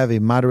not have a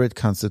moderate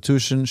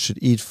constitution should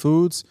eat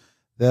foods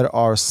that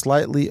are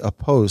slightly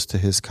opposed to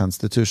his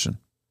constitution.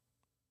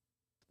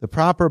 The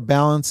proper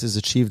balance is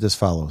achieved as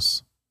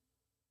follows.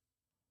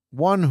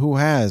 One who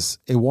has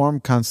a warm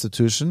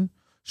constitution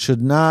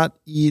should not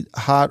eat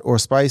hot or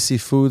spicy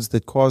foods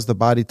that cause the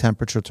body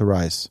temperature to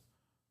rise,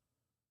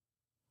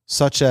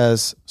 such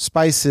as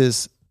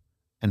spices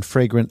and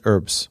fragrant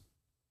herbs.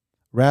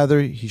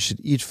 Rather, he should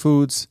eat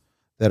foods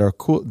that are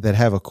that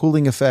have a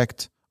cooling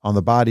effect on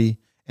the body,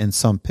 and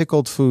some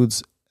pickled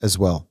foods as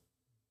well.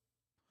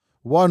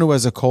 One who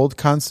has a cold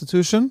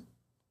constitution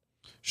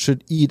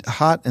should eat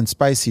hot and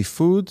spicy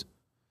food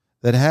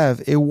that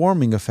have a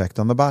warming effect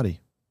on the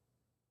body.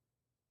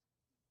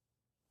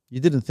 You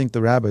didn't think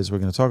the rabbis were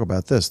going to talk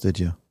about this, did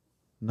you?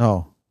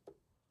 No.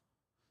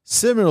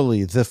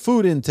 Similarly, the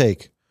food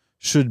intake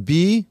should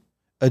be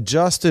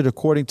adjusted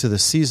according to the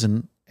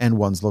season and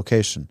one's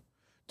location.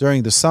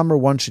 During the summer,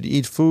 one should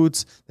eat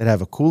foods that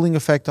have a cooling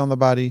effect on the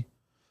body,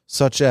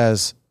 such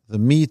as the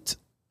meat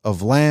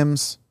of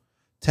lambs,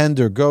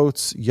 tender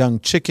goats, young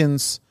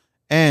chickens,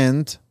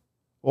 and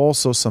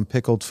also some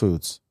pickled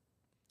foods.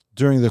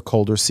 During the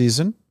colder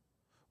season,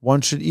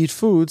 one should eat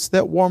foods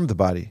that warm the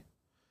body.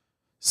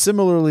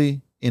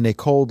 Similarly, in a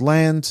cold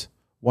land,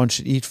 one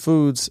should eat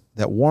foods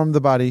that warm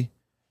the body,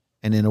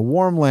 and in a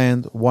warm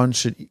land, one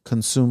should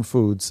consume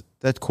foods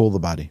that cool the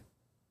body.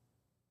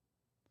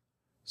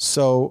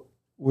 So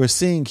we're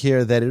seeing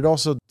here that it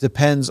also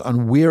depends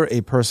on where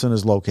a person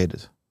is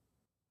located.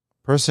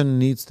 A person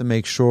needs to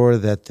make sure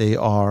that they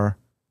are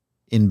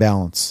in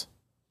balance.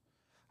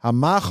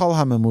 Hamachal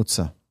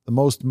hamemutza, the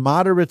most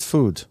moderate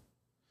food,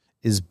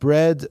 is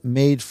bread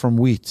made from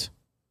wheat,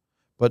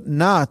 but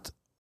not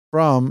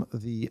from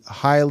the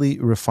highly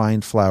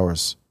refined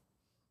flours,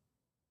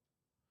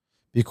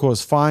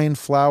 because fine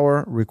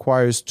flour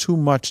requires too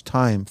much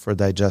time for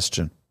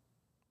digestion.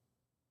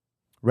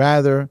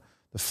 Rather,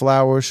 the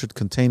flour should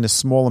contain a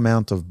small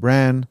amount of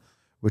bran,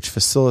 which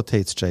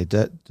facilitates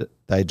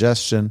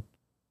digestion,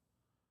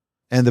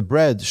 and the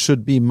bread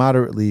should be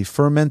moderately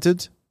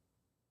fermented.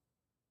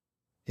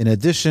 In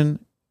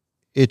addition,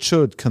 it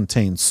should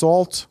contain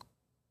salt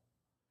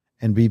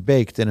and be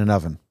baked in an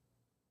oven.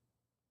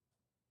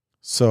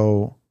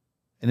 So,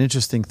 an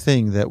interesting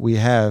thing that we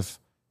have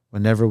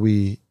whenever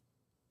we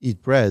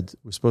eat bread,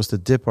 we're supposed to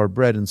dip our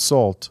bread in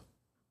salt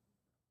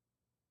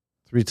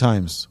 3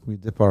 times. We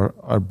dip our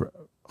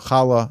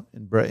challah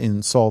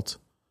in salt.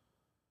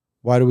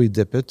 Why do we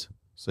dip it?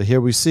 So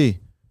here we see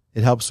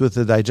it helps with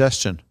the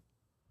digestion.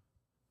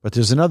 But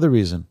there's another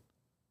reason.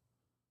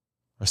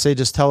 Our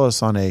sages tell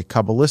us on a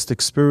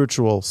Kabbalistic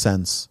spiritual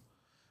sense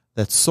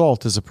that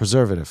salt is a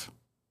preservative.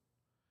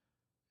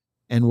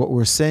 And what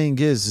we're saying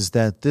is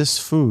that this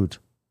food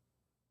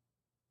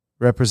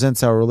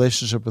represents our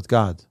relationship with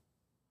God.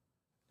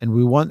 And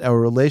we want our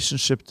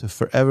relationship to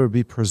forever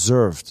be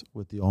preserved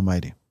with the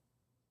Almighty.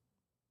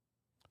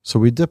 So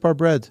we dip our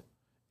bread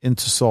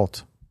into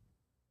salt.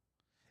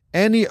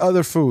 Any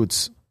other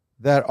foods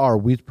that are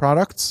wheat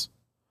products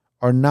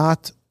are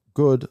not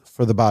good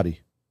for the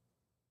body.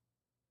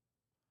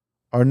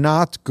 Are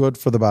not good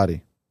for the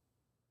body.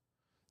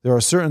 There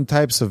are certain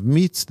types of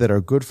meats that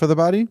are good for the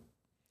body.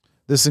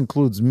 This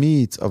includes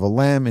meat of a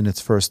lamb in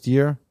its first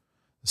year,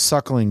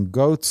 suckling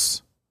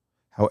goats.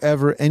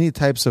 However, any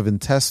types of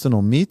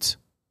intestinal meat,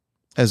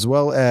 as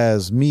well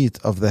as meat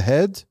of the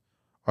head,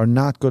 are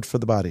not good for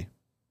the body.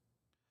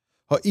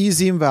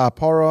 Ha'izim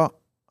va'apara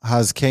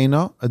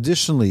hazkena.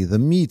 Additionally, the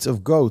meat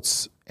of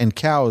goats and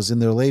cows in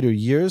their later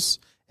years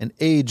and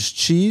aged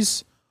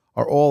cheese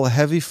are all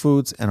heavy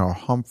foods and are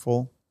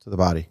harmful to the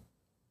body.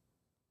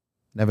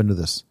 Never knew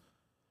this.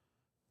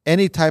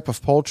 Any type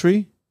of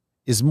poultry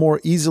is more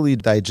easily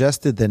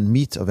digested than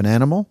meat of an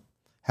animal.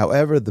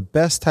 However, the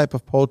best type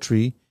of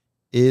poultry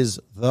is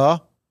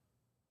the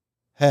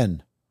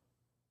hen.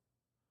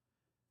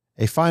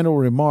 A final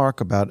remark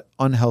about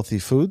unhealthy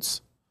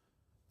foods.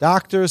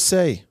 Doctors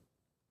say,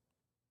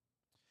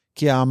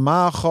 Ki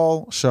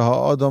amachol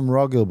sheha'adam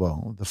ragil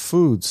bo, the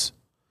foods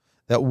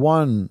that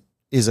one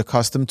is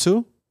accustomed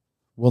to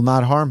will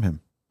not harm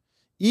him,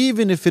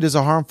 even if it is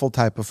a harmful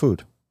type of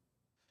food,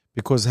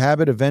 because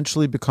habit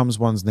eventually becomes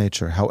one's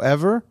nature.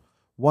 However,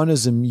 one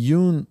is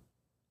immune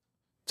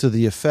to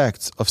the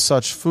effects of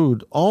such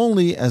food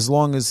only as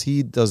long as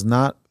he does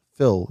not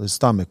fill his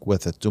stomach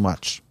with it too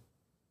much.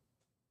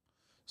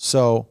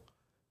 So,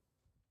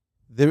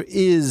 there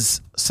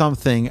is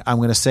something I'm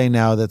going to say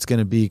now that's going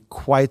to be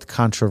quite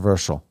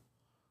controversial.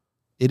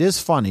 It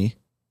is funny,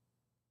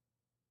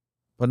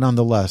 but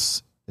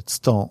nonetheless, it's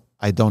still,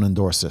 I don't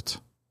endorse it.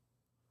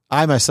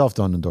 I myself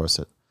don't endorse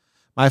it.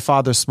 My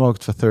father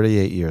smoked for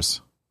 38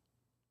 years.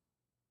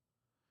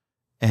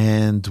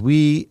 And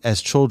we,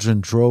 as children,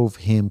 drove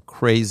him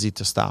crazy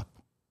to stop.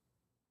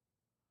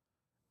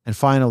 And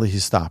finally, he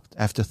stopped.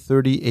 After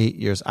 38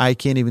 years, I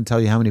can't even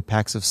tell you how many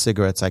packs of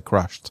cigarettes I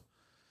crushed.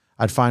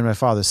 I'd find my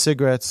father's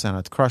cigarettes, and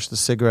I'd crush the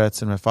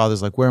cigarettes, and my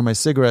father's like, where are my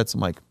cigarettes? I'm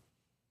like,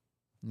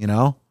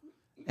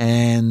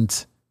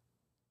 and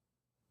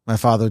my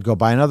father would go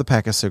buy another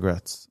pack of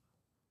cigarettes.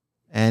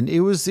 And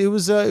it was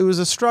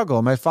a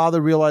struggle. My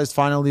father realized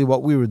finally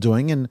what we were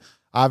doing, and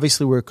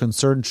obviously we're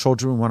concerned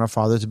children want our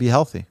father to be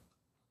healthy.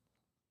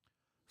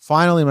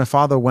 Finally, my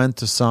father went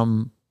to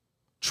some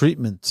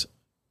treatment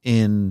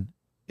in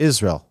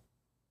Israel.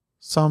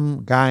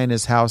 Some guy in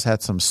his house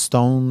had some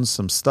stones,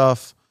 some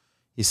stuff.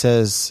 He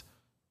says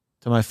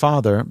to my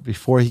father,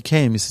 before he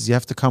came, he says, you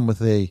have to come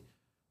with a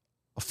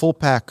a full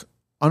pack,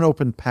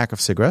 unopened pack of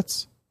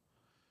cigarettes.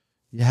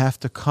 You have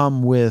to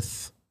come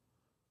with,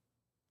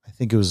 I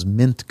think it was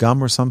mint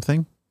gum or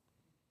something.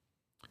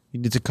 You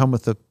need to come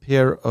with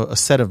a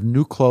set of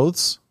new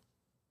clothes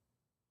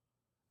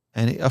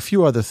and a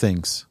few other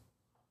things.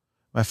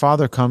 My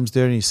father comes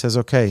there and he says,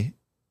 okay,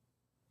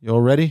 you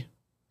all ready?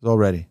 He's all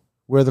ready.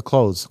 Where are the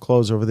clothes? The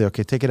clothes are over there.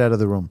 Okay, take it out of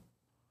the room.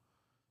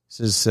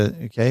 He says,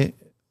 okay,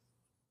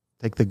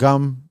 take the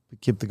gum,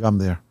 keep the gum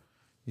there.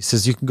 He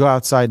says, you can go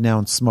outside now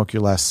and smoke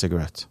your last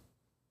cigarette.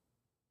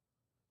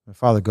 My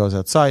father goes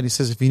outside. He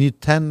says, if you need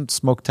 10,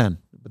 smoke 10.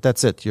 But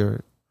that's it.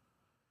 And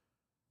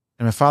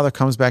my father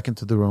comes back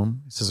into the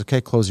room. He says,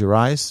 okay, close your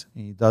eyes.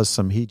 And he does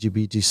some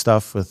heejee-beejee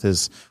stuff with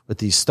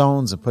these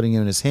stones and putting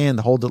it in his hand.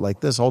 Hold it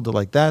like this, hold it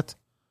like that.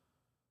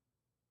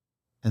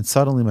 And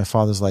suddenly my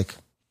father's like,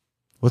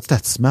 what's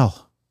that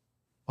smell?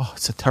 Oh,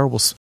 it's a terrible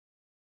smell.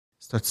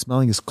 He starts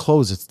smelling his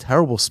clothes. It's a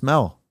terrible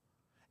smell.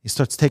 He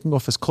starts taking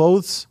off his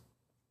clothes.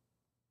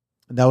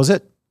 And that was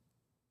it.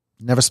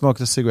 Never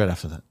smoked a cigarette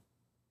after that.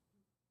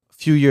 A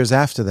few years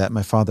after that,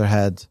 my father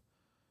had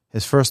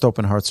his first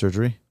open heart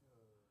surgery.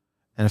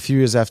 And a few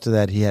years after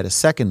that, he had a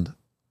second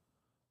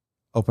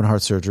open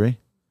heart surgery.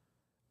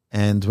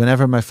 And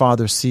whenever my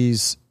father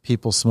sees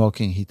people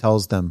smoking, he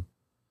tells them,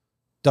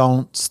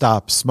 don't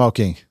stop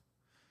smoking.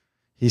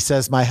 He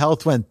says, my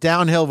health went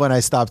downhill when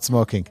I stopped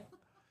smoking.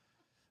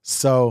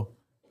 So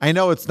I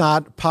know it's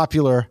not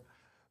popular,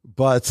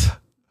 but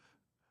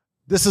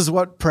this is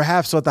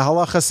perhaps what the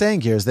halacha is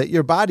saying here, is that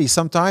your body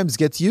sometimes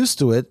gets used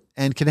to it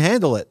and can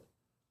handle it.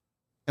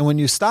 And when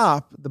you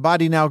stop, the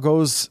body now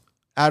goes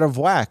out of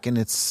whack, and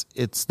it's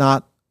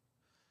not,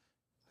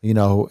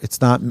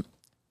 it's not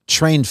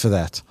trained for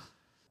that.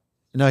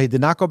 He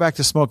did not go back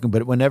to smoking,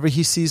 but whenever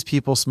he sees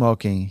people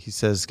smoking, he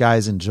says,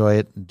 guys, enjoy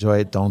it,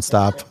 don't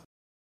stop.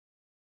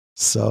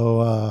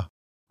 So,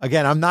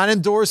 again, I'm not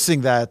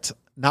endorsing that,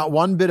 not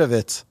one bit of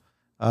it.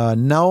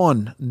 No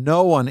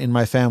one in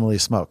my family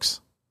smokes.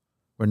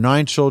 We're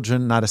 9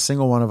 children, not a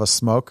single one of us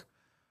smoke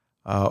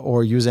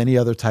or use any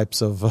other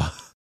types of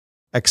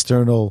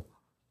external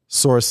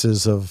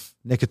sources of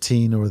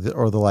nicotine or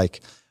the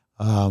like.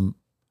 But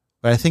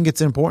I think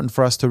it's important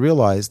for us to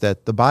realize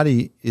that the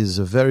body is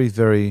a very,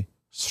 very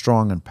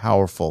strong and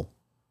powerful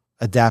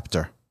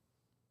adapter.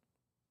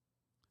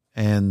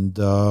 And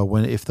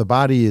if the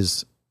body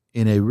is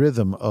in a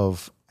rhythm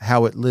of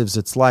how it lives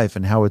its life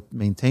and how it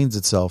maintains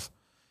itself,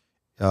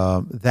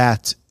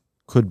 that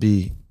could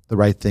be the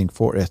right thing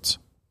for it.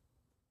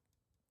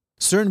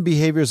 Certain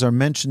behaviors are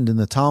mentioned in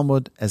the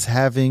Talmud as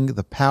having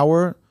the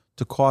power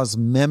to cause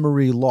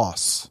memory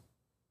loss.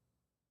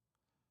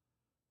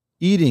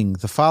 Eating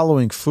the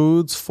following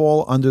foods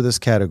fall under this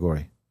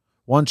category.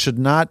 One should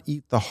not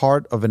eat the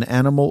heart of an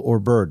animal or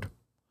bird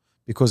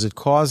because it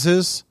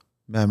causes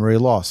memory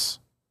loss.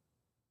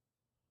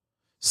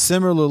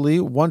 Similarly,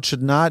 one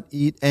should not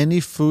eat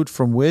any food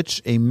from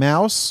which a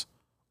mouse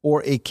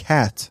or a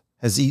cat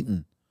has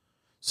eaten.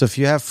 So if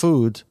you have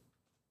food,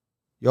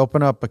 you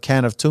open up a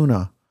can of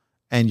tuna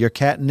and your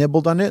cat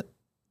nibbled on it,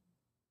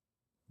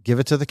 give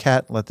it to the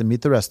cat, let them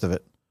eat the rest of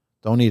it.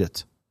 Don't eat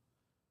it.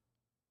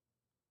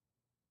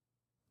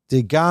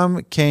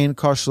 Digam kain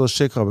kashla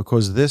shikha,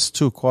 because this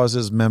too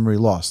causes memory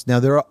loss. Now,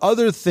 there are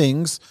other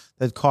things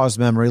that cause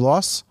memory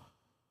loss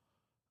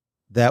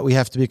that we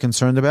have to be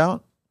concerned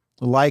about,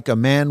 like a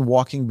man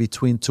walking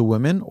between 2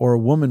 women or a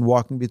woman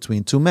walking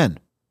between 2 men.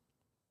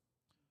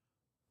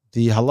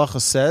 The halacha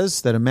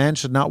says that a man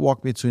should not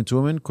walk between 2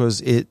 women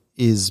because it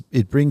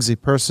brings a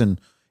person,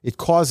 it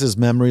causes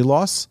memory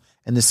loss,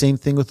 and the same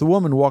thing with the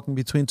woman walking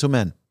between 2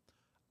 men.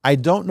 I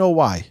don't know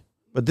why,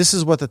 but this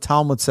is what the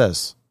Talmud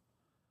says.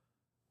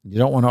 You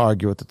don't want to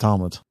argue with the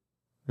Talmud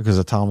because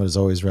the Talmud is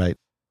always right.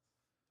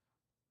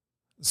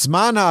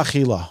 Zman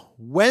ha'achila.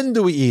 When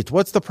do we eat?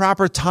 What's the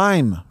proper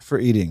time for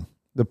eating?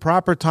 The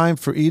proper time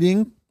for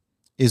eating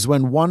is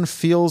when one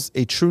feels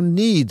a true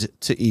need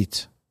to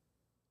eat.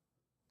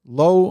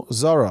 Lo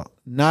zara,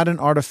 not an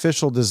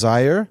artificial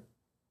desire.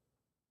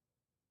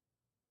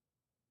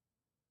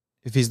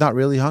 If he's not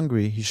really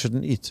hungry, he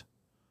shouldn't eat.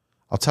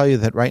 I'll tell you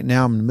that right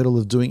now I'm in the middle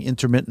of doing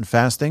intermittent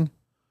fasting.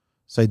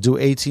 So I do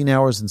 18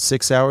 hours and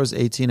 6 hours,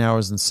 18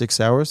 hours and 6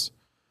 hours.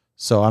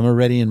 So I'm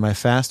already in my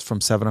fast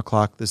from 7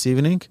 o'clock this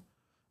evening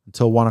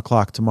until 1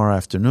 o'clock tomorrow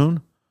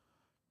afternoon.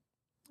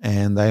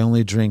 And I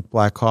only drink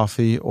black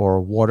coffee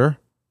or water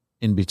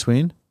in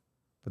between.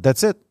 But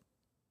that's it.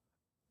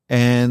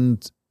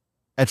 And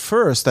at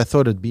first, I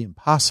thought it'd be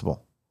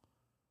impossible.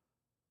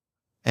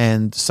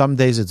 And some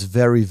days it's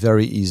very,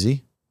 very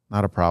easy.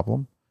 Not a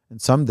problem.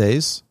 And some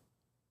days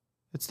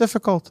it's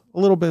difficult a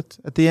little bit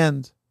at the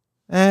end.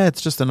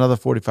 It's just another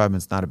 45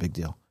 minutes, not a big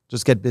deal.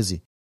 Just get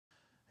busy.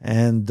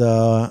 And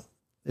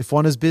if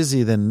one is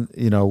busy, then,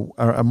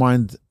 our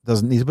mind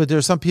doesn't need it. But there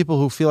are some people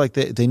who feel like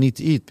they need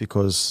to eat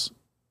because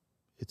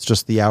it's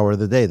just the hour of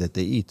the day that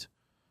they eat,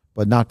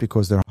 but not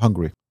because they're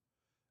hungry.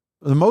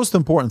 The most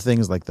important thing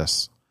is like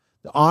this.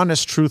 The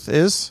honest truth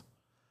is,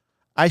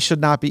 I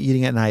should not be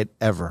eating at night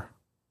ever.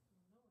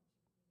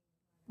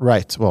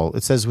 Right. Well,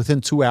 it says within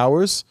 2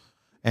 hours.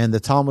 And the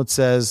Talmud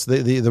says,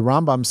 the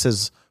Rambam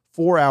says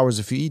 4 hours.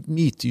 If you eat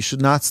meat, you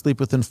should not sleep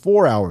within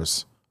 4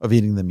 hours of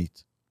eating the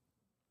meat.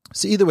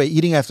 So either way,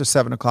 eating after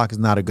 7 o'clock is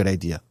not a good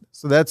idea.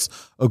 So that's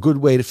a good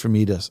way for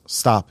me to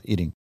stop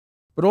eating.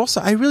 But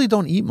also, I really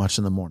don't eat much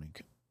in the morning.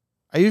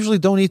 I usually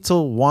don't eat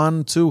till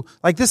 1, 2.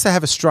 Like this, I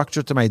have a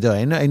structure to my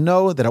day. I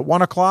know that at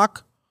 1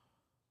 o'clock,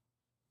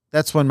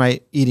 that's when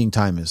my eating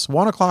time is.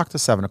 1 o'clock to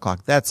 7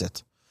 o'clock. That's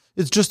it.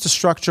 It's just to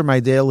structure my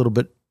day a little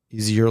bit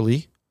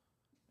easierly,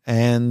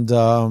 and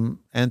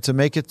to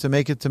make it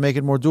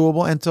more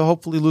doable, and to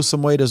hopefully lose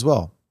some weight as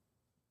well,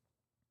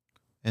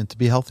 and to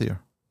be healthier,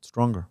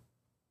 stronger.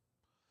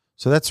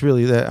 So that's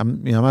really that.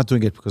 I'm not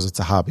doing it because it's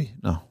a hobby.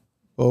 No.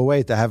 Well,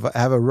 wait. I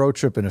have a road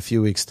trip in a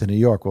few weeks to New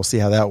York. We'll see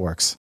how that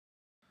works.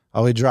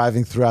 I'll be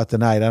driving throughout the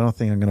night. I don't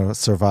think I'm going to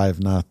survive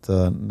not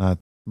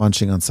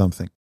munching on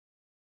something.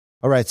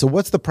 All right. So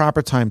what's the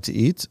proper time to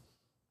eat?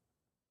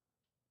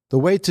 The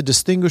way to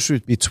distinguish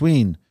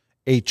between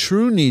a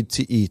true need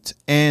to eat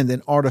and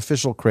an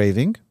artificial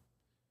craving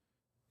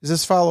is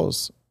as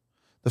follows.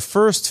 The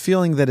first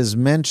feeling that is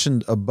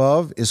mentioned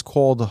above is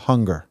called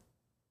hunger,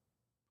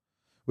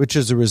 which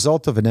is a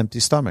result of an empty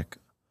stomach.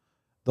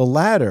 The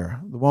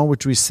latter, the one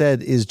which we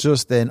said is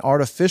just an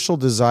artificial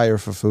desire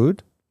for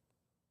food,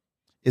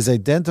 is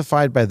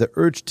identified by the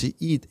urge to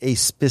eat a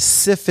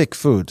specific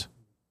food.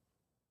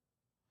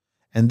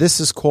 And this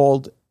is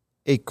called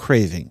a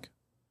craving.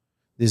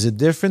 There's a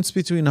difference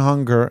between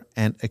hunger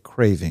and a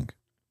craving.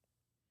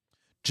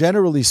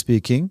 Generally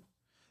speaking,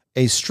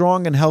 a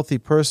strong and healthy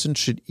person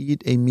should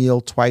eat a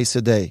meal twice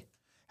a day.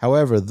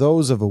 However,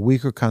 those of a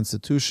weaker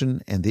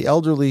constitution and the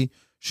elderly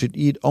should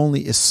eat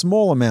only a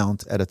small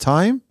amount at a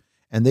time,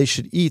 and they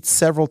should eat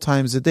several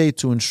times a day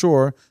to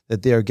ensure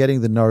that they are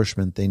getting the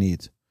nourishment they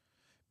need.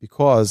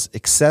 Because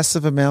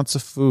excessive amounts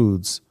of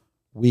foods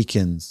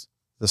weakens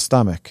the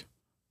stomach.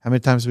 How many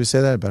times did we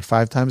say that? About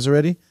 5 times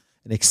already?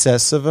 An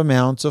excessive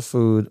amount of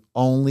food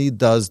only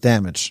does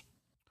damage.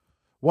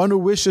 One who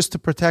wishes to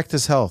protect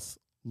his health,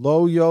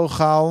 lo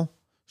yochal,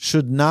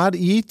 should not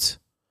eat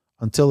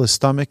until his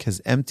stomach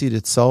has emptied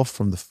itself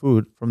from the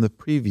food from the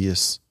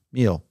previous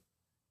meal.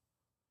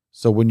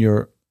 So when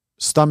your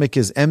stomach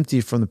is empty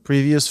from the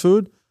previous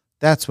food,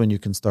 that's when you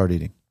can start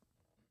eating.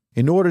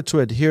 In order to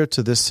adhere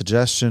to this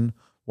suggestion,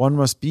 one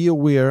must be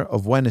aware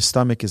of when his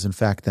stomach is in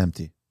fact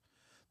empty.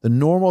 The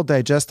normal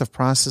digestive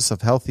process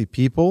of healthy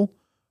people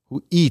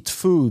who eat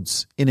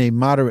foods in a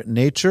moderate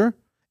nature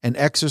and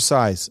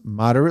exercise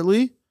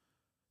moderately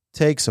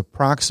takes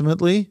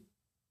approximately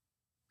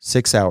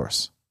 6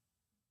 hours.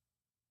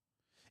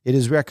 It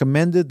is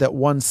recommended that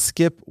one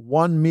skip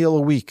 1 meal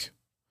a week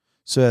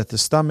so that the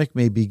stomach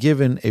may be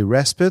given a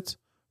respite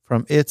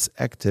from its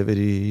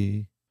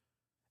activity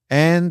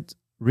and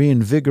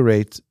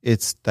reinvigorate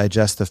its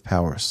digestive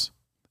powers.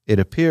 It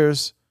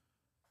appears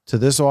to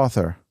this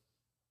author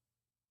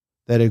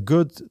that a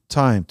good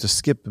time to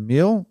skip a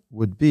meal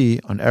would be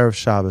on Erev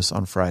Shabbos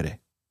on Friday.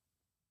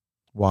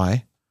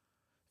 Why?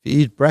 If you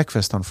eat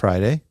breakfast on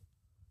Friday,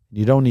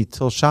 you don't eat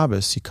till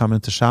Shabbos, you come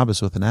into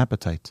Shabbos with an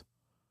appetite.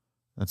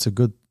 That's a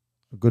good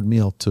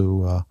meal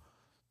to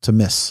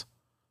miss.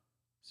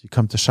 So you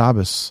come to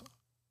Shabbos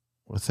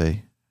if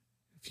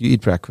you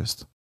eat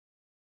breakfast.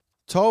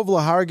 Tov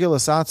lahargil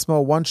es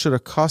atzmo, one should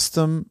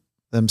accustom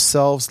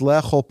themselves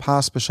lechol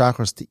pas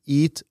b'shachos, to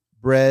eat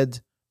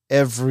bread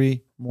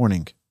every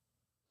morning.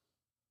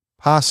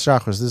 Pas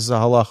shachos, this is a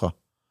halacha,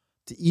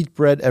 to eat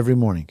bread every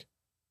morning.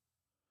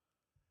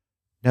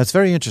 Now it's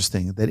very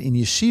interesting that in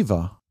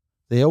yeshiva,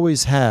 they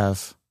always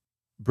have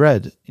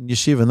bread in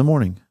yeshiva in the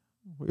morning.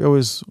 We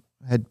always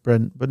had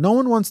bread, but no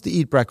one wants to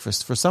eat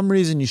breakfast. For some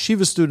reason,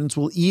 yeshiva students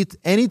will eat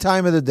any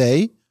time of the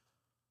day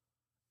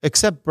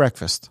except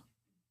breakfast.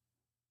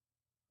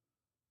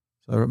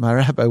 So my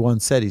rabbi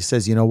once said, he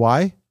says, you know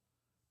why?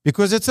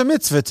 Because it's a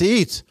mitzvah to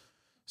eat.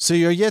 So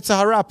your Yetzer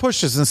Hara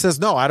pushes and says,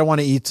 no, I don't want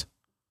to eat.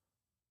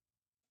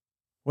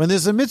 When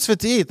there's a mitzvah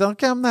to eat,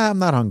 okay, I'm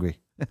not hungry.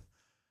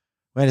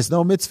 When it's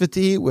no mitzvah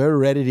to eat, we're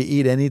ready to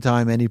eat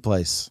anytime, any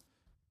place.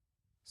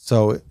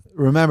 So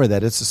remember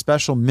that it's a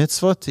special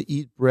mitzvah to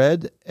eat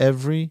bread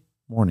every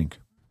morning.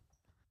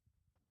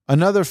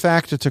 Another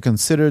factor to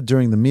consider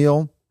during the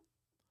meal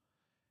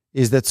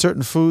is that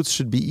certain foods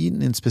should be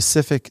eaten in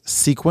specific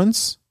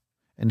sequence.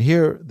 And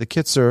here the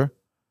Kitzur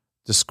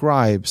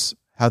describes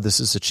how this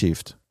is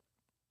achieved.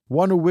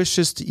 One who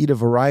wishes to eat a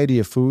variety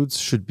of foods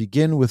should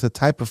begin with a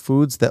type of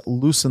foods that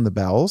loosen the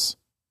bowels.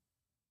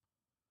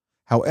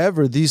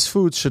 However, these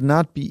foods should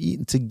not be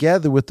eaten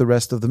together with the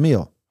rest of the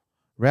meal.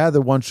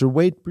 Rather, one should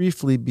wait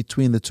briefly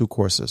between the two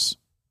courses.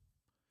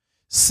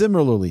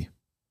 Similarly,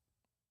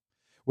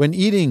 when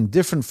eating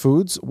different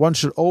foods, one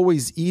should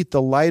always eat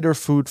the lighter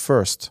food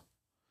first,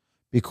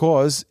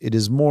 because it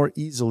is more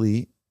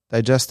easily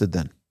digested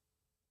then.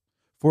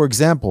 For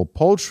example,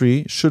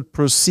 poultry should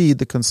precede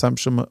the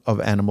consumption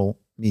of animal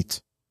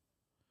meat,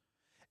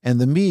 and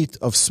the meat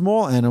of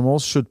small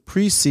animals should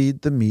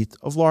precede the meat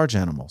of large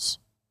animals.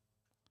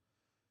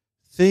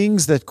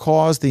 Things that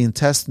cause the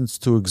intestines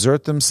to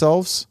exert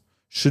themselves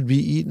should be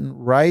eaten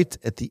right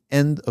at the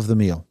end of the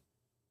meal.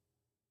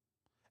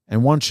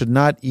 and one should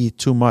not eat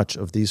too much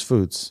of these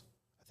foods.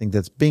 I think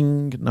that's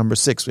bing, number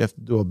 6. We have to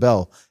do a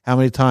bell. How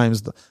many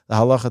times the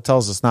halacha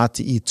tells us not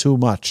to eat too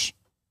much?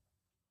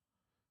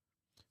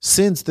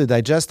 Since the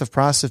digestive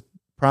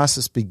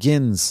process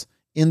begins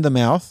in the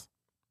mouth,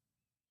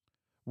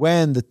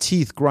 when the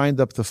teeth grind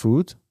up the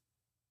food,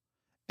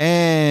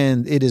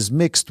 and it is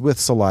mixed with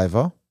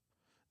saliva,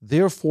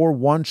 therefore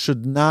one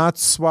should not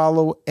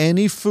swallow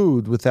any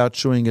food without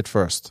chewing it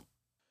first.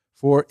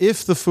 For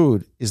if the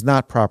food is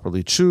not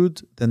properly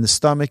chewed, then the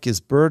stomach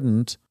is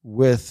burdened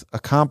with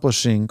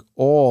accomplishing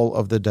all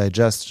of the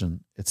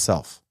digestion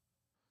itself.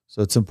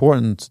 So it's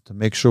important to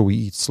make sure we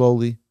eat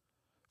slowly.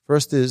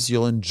 First is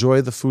you'll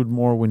enjoy the food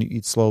more when you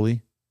eat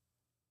slowly.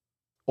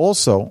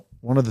 Also,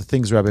 one of the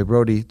things Rabbi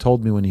Brody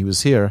told me when he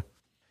was here,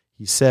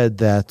 he said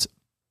that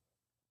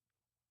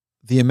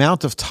the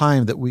amount of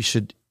time that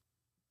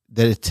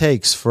it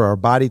takes for our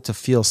body to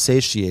feel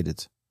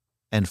satiated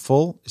and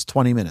full is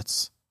 20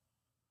 minutes.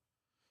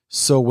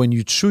 So when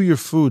you chew your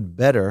food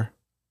better,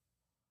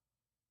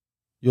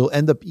 you'll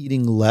end up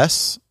eating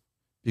less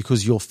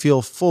because you'll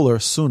feel fuller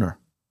sooner.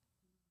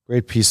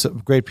 Great piece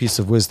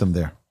of wisdom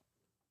there.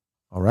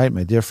 All right,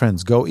 my dear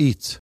friends, go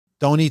eat.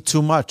 Don't eat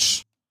too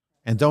much,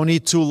 and don't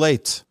eat too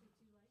late.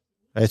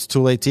 It's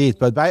too late to eat.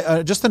 But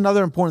just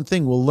another important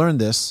thing, we'll learn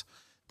this,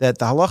 that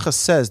the halacha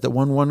says that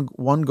when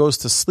one goes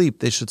to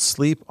sleep, they should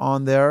sleep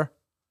on their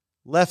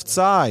left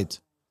side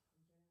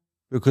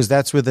because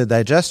that's where the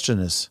digestion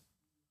is.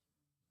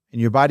 And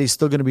your body's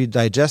still going to be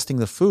digesting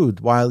the food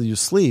while you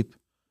sleep,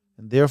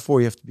 and therefore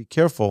you have to be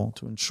careful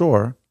to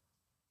ensure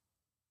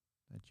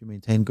that you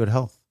maintain good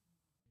health.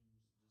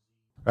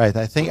 Right.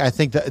 I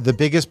think that the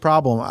biggest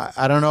problem,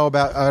 I don't know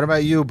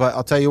about you, but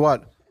I'll tell you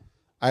what.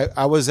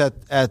 I was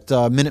at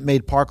Minute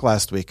Maid Park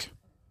last week,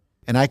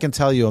 and I can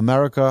tell you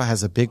America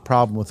has a big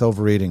problem with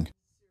overeating.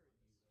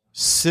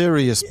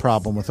 Serious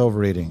problem with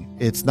overeating.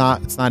 It's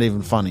not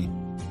even funny.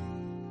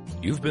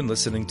 You've been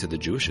listening to the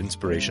Jewish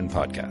Inspiration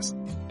Podcast,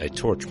 a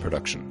Torch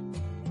production.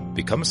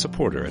 Become a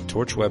supporter at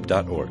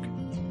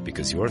torchweb.org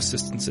because your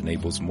assistance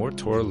enables more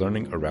Torah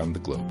learning around the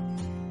globe.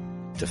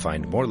 To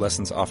find more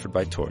lessons offered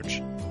by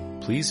Torch,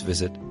 please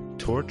visit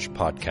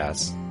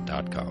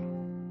torchpodcasts.com.